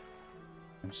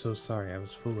 I'm so sorry, I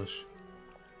was foolish.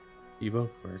 You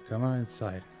both were. Come on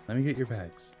inside. Let me get your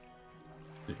bags.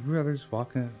 The two brothers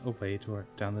walk away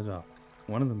down the dock.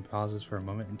 One of them pauses for a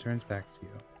moment and turns back to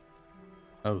you.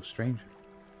 Oh, stranger.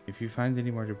 If you find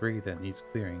any more debris that needs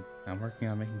clearing, I'm working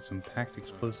on making some packed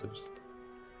explosives.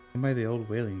 Come by the old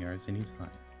whaling yards anytime.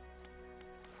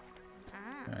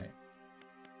 Alright.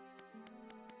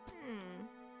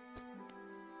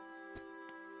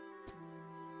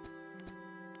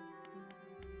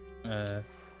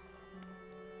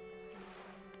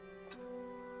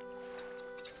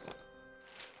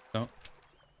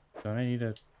 Don't I need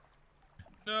a...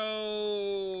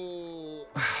 No!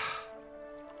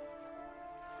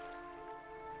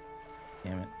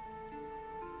 Damn it.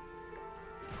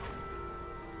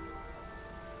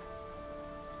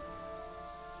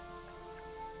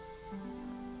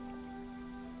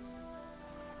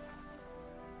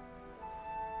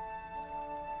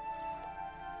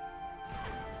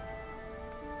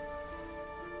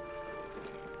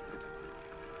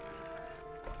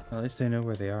 Well, at least I know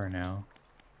where they are now.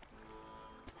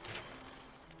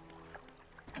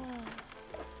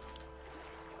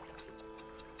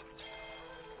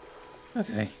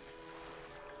 Okay.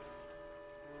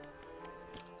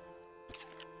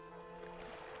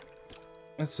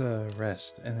 Let's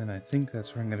rest, and then I think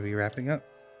that's where I'm going to be wrapping up.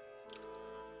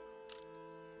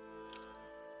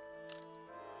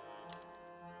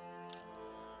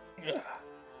 Yeah.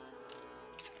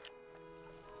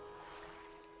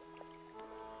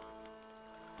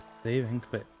 Save and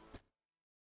quit.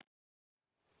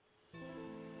 Well,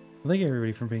 thank you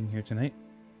everybody for being here tonight.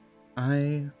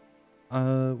 I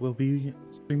will be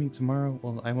streaming tomorrow.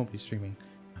 Well, I won't be streaming.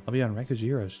 I'll be on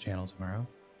Rekajiro's channel tomorrow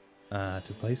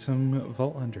to play some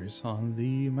Vault Hunters on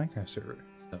the Minecraft server.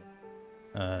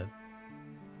 So,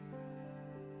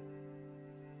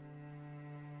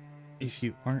 if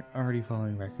you aren't already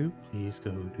following Reku, please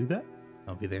go do that.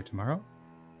 I'll be there tomorrow.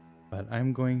 But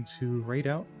I'm going to raid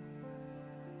out.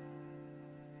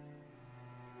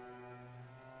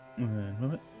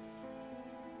 Move it.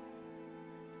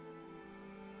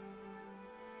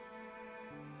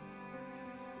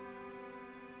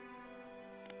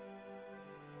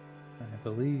 I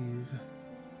believe.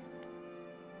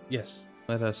 Yes,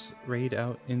 let us raid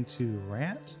out into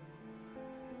Rat,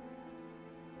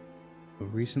 who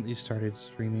recently started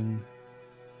streaming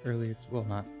earlier. Well,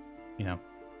 not, you know,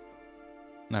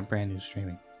 not brand new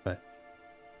streaming, but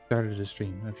started to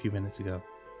stream a few minutes ago.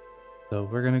 So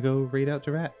we're gonna go raid out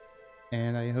to Rat,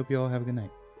 and I hope you all have a good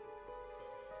night.